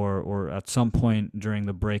or at some point during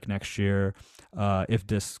the break next year if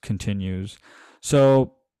this continues.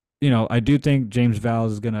 So, I do think James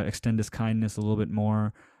Vowles is going to extend his kindness a little bit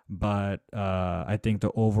more, but I think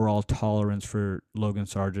the overall tolerance for Logan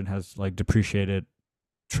Sargent has like depreciated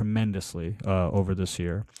tremendously over this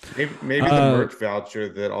year. Maybe the Uh, merch voucher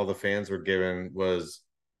that all the fans were given was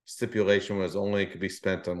stipulation was only could be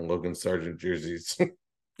spent on Logan Sargent jerseys.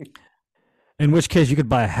 in which case, you could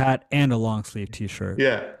buy a hat and a long sleeve T-shirt.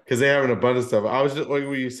 Yeah, because they have an abundance of it. I was just like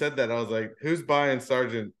when you said that, I was like, who's buying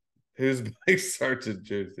Sargent? Who's buying Sargent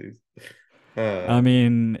jerseys? I Uh,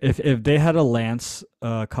 mean, if they had a Lance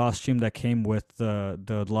costume that came with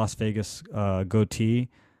the Las Vegas goatee,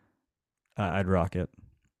 I'd rock it.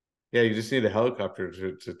 yeah, you just need a helicopter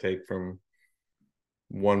to take from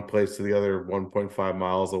one place to the other 1.5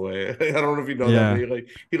 miles away. I don't know if you know that, but Yeah.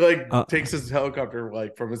 he Uh, takes his helicopter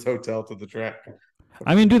like from his hotel to the track.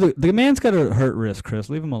 I mean, dude, the man's got a hurt wrist, Chris.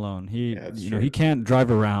 Leave him alone. He, Yeah, it's he true. can't drive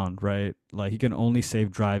around, right? Like he can only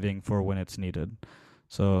save driving for when it's needed.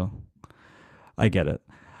 So I get it.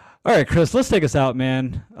 All right, Chris, let's take us out,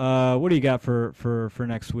 man. What do you got for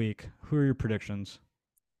next week? Who are your predictions?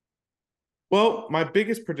 Well, my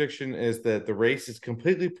biggest prediction is that the race is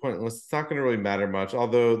completely pointless. It's not going to really matter much,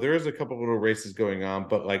 although there is a couple little races going on.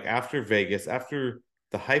 But like after Vegas, after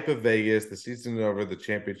the hype of Vegas, the season is over, the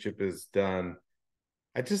championship is done.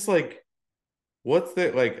 I just like what's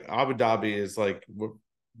the like Abu Dhabi is like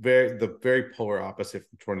the very polar opposite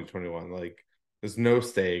from 2021. Like there's no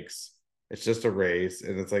stakes. It's just a race,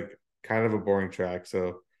 and it's like kind of a boring track.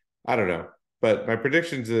 So I don't know. But my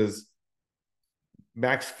predictions is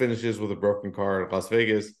Max finishes with a broken car in Las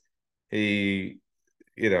Vegas. He,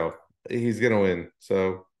 you know, he's gonna win.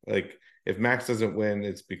 So like if Max doesn't win,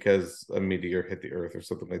 it's because a meteor hit the earth or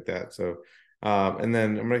something like that. So and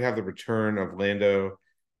then I'm gonna have the return of Lando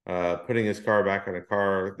putting his car back on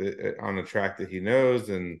a on a track that he knows,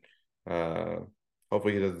 and uh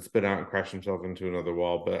hopefully he doesn't spin out and crash himself into another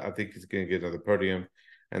wall. But I think he's gonna get another podium.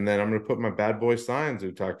 And then I'm gonna put my bad boy signs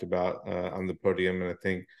we talked about on the podium, and I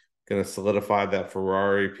think gonna solidify that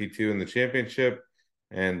Ferrari P2 in the championship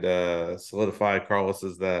and solidify Carlos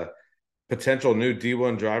as the potential new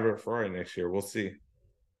D1 driver at Ferrari next year. We'll see.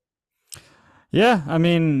 Yeah, I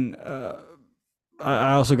mean,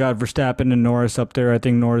 I also got Verstappen and Norris up there. I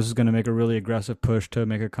think Norris is going to make a really aggressive push to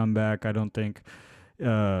make a comeback. I don't think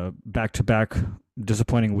back to back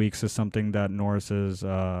disappointing weeks is something that Norris is,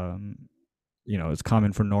 is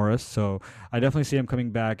common for Norris. So I definitely see him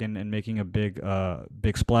coming back and making a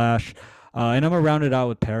big splash. And I'm gonna round it out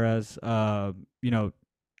with Perez. You know,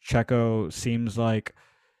 Checo seems like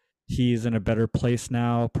he's in a better place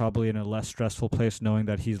now, probably in a less stressful place, knowing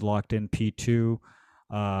that he's locked in P2,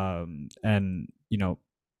 and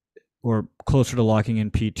or closer to locking in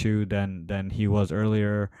P2 than he was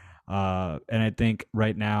earlier. And I think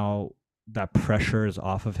right now that pressure is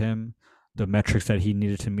off of him. The metrics that he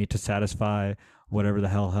needed to meet to satisfy whatever the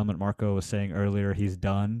hell Helmut Marko was saying earlier, he's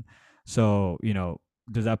done. So,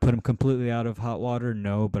 does that put him completely out of hot water?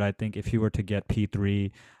 No, but I think if he were to get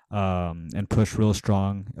P3 and push real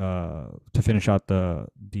strong to finish out the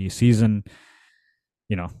season,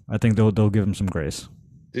 I think they'll give him some grace.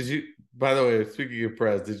 Did you, by the way, speaking of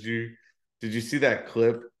Perez, did you see that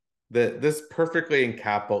clip that this perfectly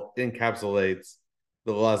encapsulates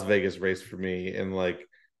the Las Vegas race for me in like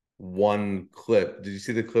one clip? Did you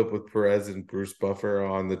see the clip with Perez and Bruce Buffer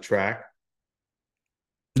on the track?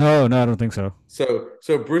 No, no, I don't think so.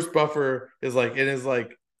 So Bruce Buffer is like in his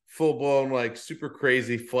like full blown like super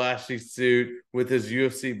crazy flashy suit with his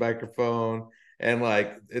UFC microphone, and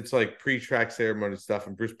like it's like pre-track ceremony stuff,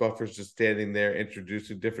 and Bruce Buffer's just standing there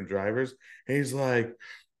introducing different drivers, and he's like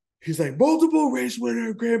multiple race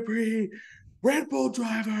winner Grand Prix Red Bull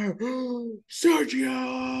driver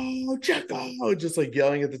Sergio Checo, just like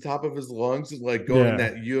yelling at the top of his lungs and like going Yeah.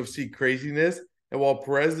 that UFC craziness. And while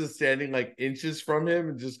Perez is standing like inches from him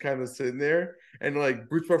and just kind of sitting there, and like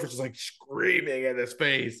Bruce Buffer's just like screaming at his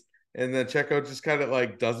face, and then Checo just kind of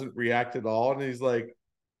like doesn't react at all, and he's like,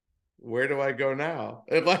 "Where do I go now?"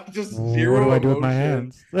 And like just What do zero I do with my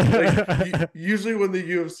emotion. hands? Like usually when the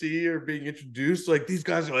UFC are being introduced, like these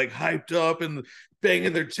guys are like hyped up and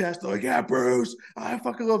banging their chest, like, "Yeah, Bruce, I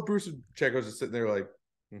fucking love Bruce." And Checo's just sitting there like,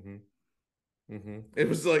 "Mm-hmm, mm-hmm." It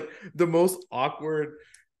was like the most awkward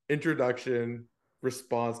introduction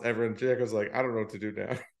response ever, and Checo's like, "I don't know what to do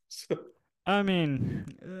now." So, I mean,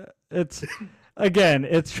 it's again,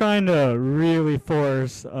 it's trying to really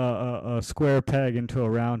force a square peg into a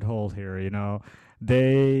round hole here.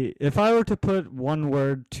 If I were to put one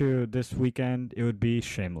word to this weekend, it would be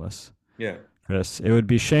shameless. yeah, Chris, it would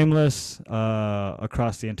be shameless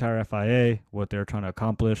across the entire FIA. What they're trying to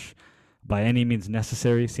accomplish, by any means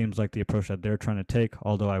necessary, seems like the approach that they're trying to take.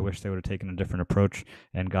 Although I wish they would have taken a different approach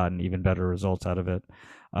and gotten even better results out of it.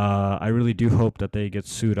 I really do hope that they get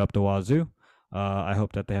sued up the wazoo. I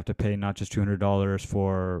hope that they have to pay not just $200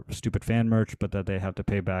 for stupid fan merch, but that they have to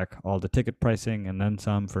pay back all the ticket pricing and then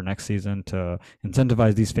some for next season to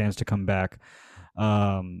incentivize these fans to come back.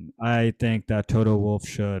 I think that Toto Wolff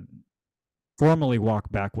should formally walk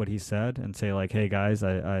back what he said and say like, "Hey guys,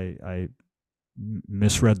 I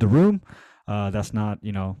misread the room. That's not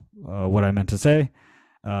what I meant to say."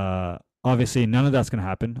 Obviously, none of that's going to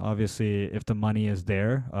happen. Obviously, if the money is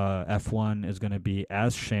there, F1 is going to be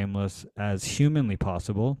as shameless as humanly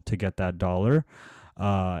possible to get that dollar.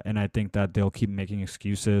 And I think that they'll keep making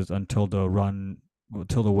excuses until the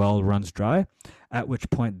well runs dry. At which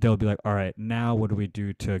point they'll be like, "All right, now what do we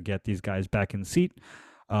do to get these guys back in seat?"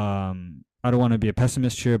 I don't want to be a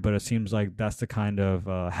pessimist here, but it seems like that's the kind of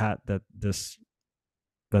hat that this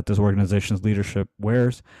organization's leadership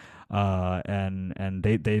wears, and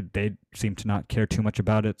they seem to not care too much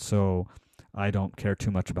about it. So I don't care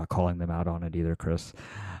too much about calling them out on it either, Chris.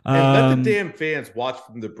 and let the Um, damn fans watch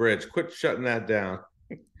from the bridge. Quit shutting that down.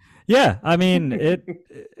 yeah, I mean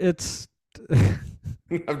it's.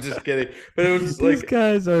 I'm just kidding, but it was These like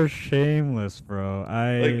guys are shameless, bro.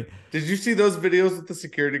 like did you see those videos with the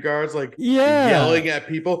security guards like Yeah. yelling at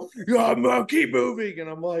people? Yeah, I'm keep moving, and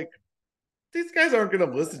I'm like, these guys aren't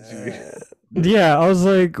gonna listen to you. Yeah, I was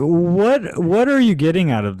like, what are you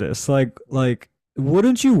getting out of this? Like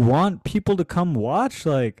wouldn't you want people to come watch?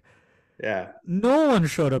 Like, Yeah. no one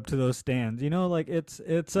showed up to those stands, like it's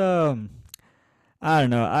I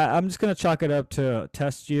don't know. I'm just gonna chalk it up to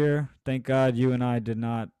test year. Thank God you and I did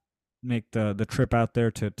not make the trip out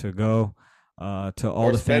there to go to all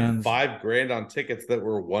Or the spend fans. 5 grand on tickets that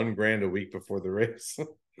were 1 grand a week before the race.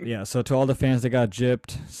 Yeah, so to all the fans that got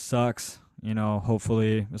gypped, sucks.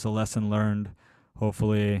 Hopefully it's a lesson learned.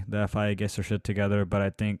 Hopefully the FIA gets their shit together, but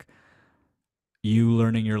I think you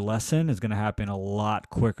learning your lesson is going to happen a lot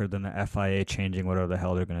quicker than the FIA changing whatever the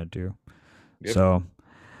hell they're going to do. Yep. So,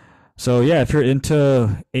 so yeah, if you're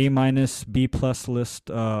into A minus B plus list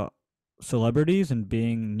celebrities and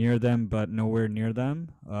being near them but nowhere near them,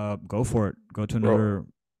 go for it. Go to Bro, another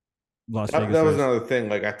Las that Vegas was race. another thing.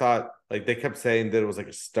 Like I thought, like they kept saying that it was like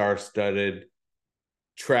a star-studded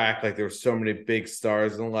track, like there were so many big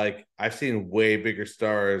stars, and like I've seen way bigger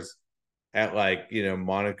stars at like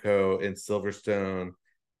Monaco and Silverstone.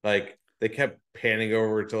 Like they kept panning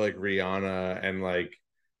over to like Rihanna and like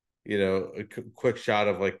a quick shot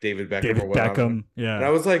of like David Beckham or David whatnot. Beckham, And I yeah.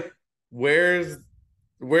 was like, where's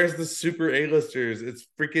the super A-listers? It's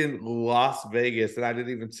freaking Las Vegas. And I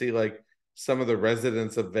didn't even see like some of the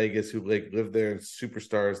residents of Vegas who like live there and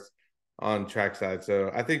superstars on trackside.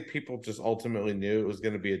 So I think people just ultimately knew it was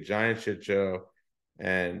going to be a giant shit show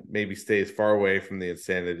and maybe stay as far away from the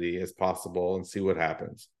insanity as possible and see what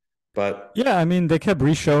happens. But Yeah, I mean, they kept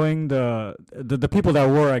re-showing the people that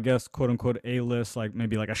were, I guess, quote unquote, A-list, like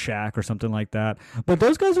maybe like a Shaq or something like that. But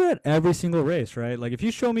those guys are at every single race, right? Like, if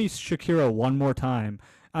you show me Shakira one more time,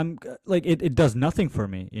 I'm like, it does nothing for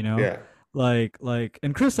me, you know? yeah,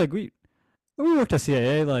 And Chris, like, we worked at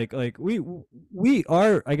CIA, like we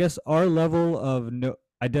are, I guess, our level of no,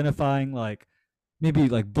 identifying like maybe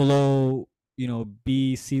like below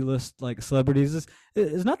B C list like celebrities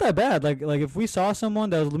is not that bad. Like if we saw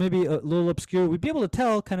someone that was maybe a little obscure, we'd be able to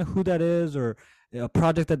tell kind of who that is or a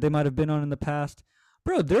project that they might have been on in the past.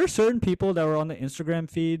 Bro, there are certain people that were on the Instagram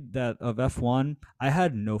feed that of F1. I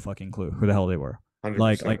had no fucking clue who the hell they were.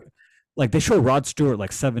 Like 100%. like like they show Rod Stewart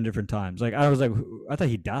like 7 different times. Like I was like, I thought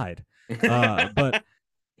he died. Uh, but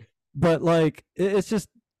but like it's just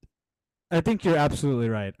I think you're absolutely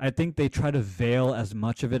right. I think they try to veil as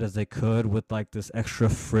much of it as they could with like this extra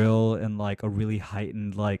frill and like a really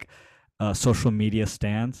heightened like social media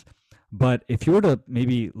stance. But if you were to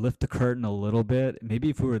maybe lift the curtain a little bit, maybe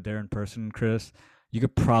if we were there in person, Chris, you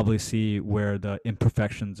could probably see where the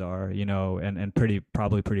imperfections are, and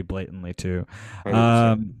probably pretty blatantly too.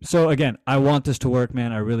 100%. So again, I want this to work,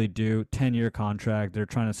 man. I really do. 10-year contract. They're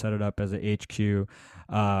trying to set it up as a HQ.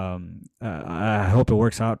 I hope it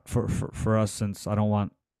works out for us since I don't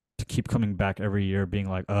want to keep coming back every year being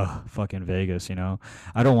like, ugh, fucking Vegas,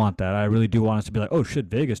 I don't want that. I really do want us to be like, oh shit,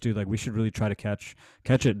 Vegas, dude, like we should really try to catch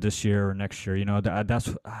it this year or next year.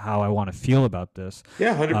 That's how I want to feel about this.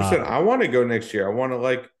 Yeah, 100%. Uh, I want to go next year. I want to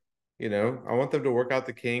like, I want them to work out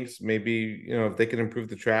the kinks. Maybe, if they can improve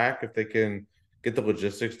the track, if they can get the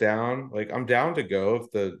logistics down, like I'm down to go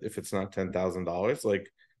if it's not $10,000.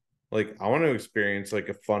 Like I want to experience like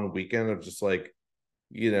a fun weekend of just like,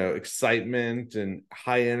 excitement and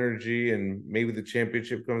high energy, and maybe the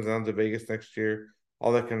championship comes down to Vegas next year,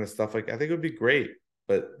 all that kind of stuff. Like I think it would be great,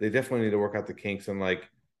 but they definitely need to work out the kinks and like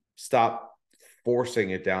stop forcing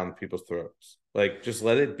it down people's throats. Like just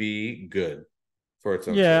let it be good for its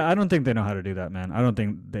own Yeah, sake. I don't think they know how to do that, man. I don't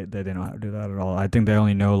think they know how to do that at all. I think they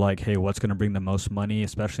only know like, hey, what's going to bring the most money,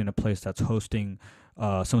 especially in a place that's hosting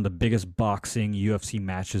some of the biggest boxing UFC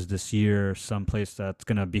matches this year, some place that's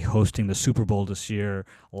going to be hosting the Super Bowl this year.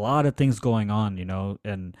 A lot of things going on,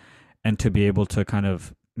 and to be able to kind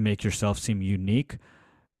of make yourself seem unique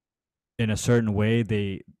in a certain way,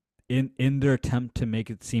 they in their attempt to make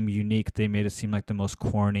it seem unique, they made it seem like the most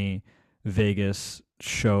corny Vegas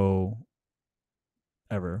show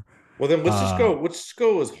ever. Well, then let's just Uh, go. Let's just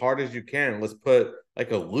go as hard as you can. Let's put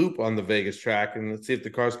like a loop on the Vegas track, and let's see if the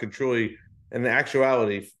cars can truly, in the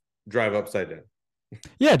actuality, drive upside down.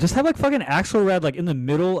 Yeah, just have like fucking Axel Red like in the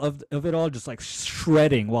middle of it all, just like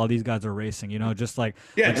shredding while these guys are racing. Just Yeah, like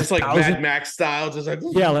a just like Mad thousand, Max style, just like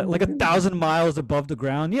yeah, like 1,000 miles above the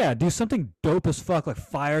ground. Yeah, do something dope as fuck, like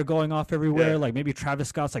fire going off yeah. everywhere. Like maybe Travis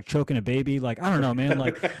Scott's like choking a baby. Like I don't know, man.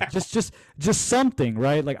 Like just something,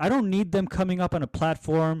 right? Like I don't need them coming up on a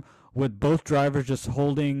platform with both drivers just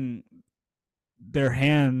holding their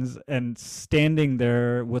hands and standing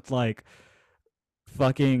there with like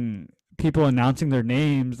fucking people announcing their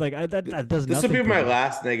names. Like that does This would nothing be for my me.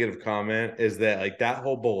 last negative comment is that like that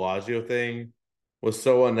whole Bellagio thing was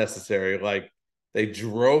so unnecessary. Like they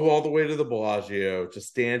drove all the way to the Bellagio to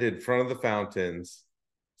stand in front of the fountains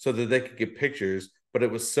so that they could get pictures. but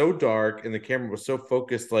it was so dark and the camera was so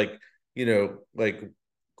focused, like, like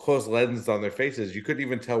close lenses on their faces, you couldn't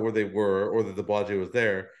even tell where they were or that the Bellagio was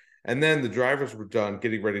there. And then the drivers were done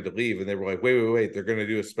getting ready to leave, and they were like, wait, they're going to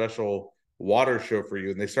do a special water show for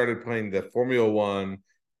you. And they started playing the Formula One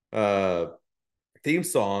uh, theme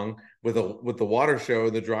song with the water show,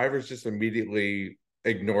 and the drivers just immediately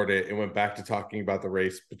ignored it and went back to talking about the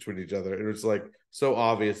race between each other. It was like so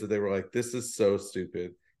obvious that they were like, this is so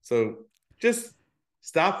stupid. So just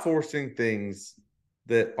stop forcing things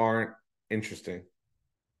that aren't interesting.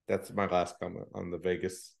 That's my last comment on the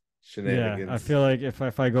Vegas Yeah, I shenanigans. feel like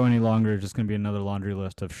if I go any longer, it's just gonna be another laundry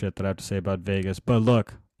list of shit that I have to say about Vegas. But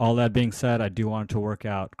look, all that being said, I do want it to work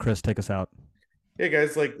out. Chris, take us out. Yeah,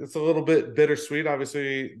 guys, like it's a little bit bittersweet.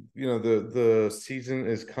 Obviously, the season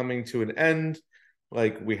is coming to an end.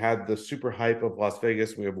 Like we had the super hype of Las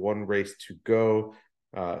Vegas. We have one race to go.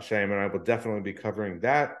 Shane and I will definitely be covering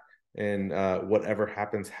that, and whatever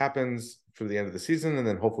happens for the end of the season, and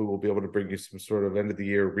then hopefully we'll be able to bring you some sort of end of the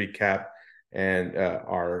year recap and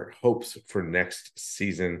our hopes for next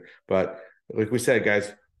season. But like we said,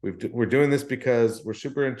 guys, we're doing this because we're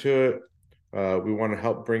super into it. We want to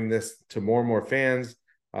help bring this to more and more fans.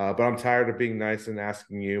 But I'm tired of being nice and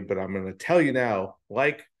asking you, but I'm going to tell you now,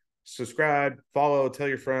 like, subscribe, follow, tell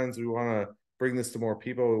your friends. We want to bring this to more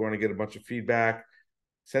people. We want to get a bunch of feedback.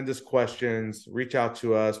 Send us questions, reach out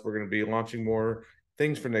to us. We're going to be launching more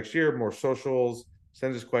things for next year, more socials.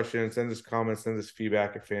 Send us questions, send us comments, send us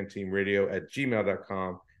feedback at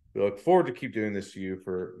fanteamradio@gmail.com. We look forward to keep doing this to you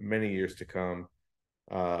for many years to come.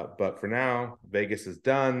 But for now, Vegas is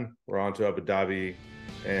done. We're on to Abu Dhabi,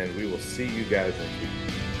 and we will see you guys next week.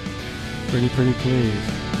 Pretty please.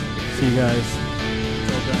 See you guys.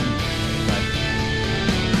 Until then, bye.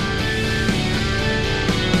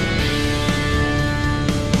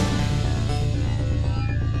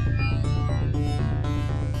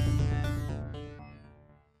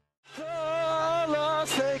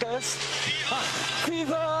 Las Vegas.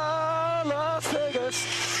 Viva Las Vegas.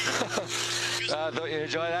 I thought you'd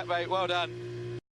enjoy that, mate. Well done.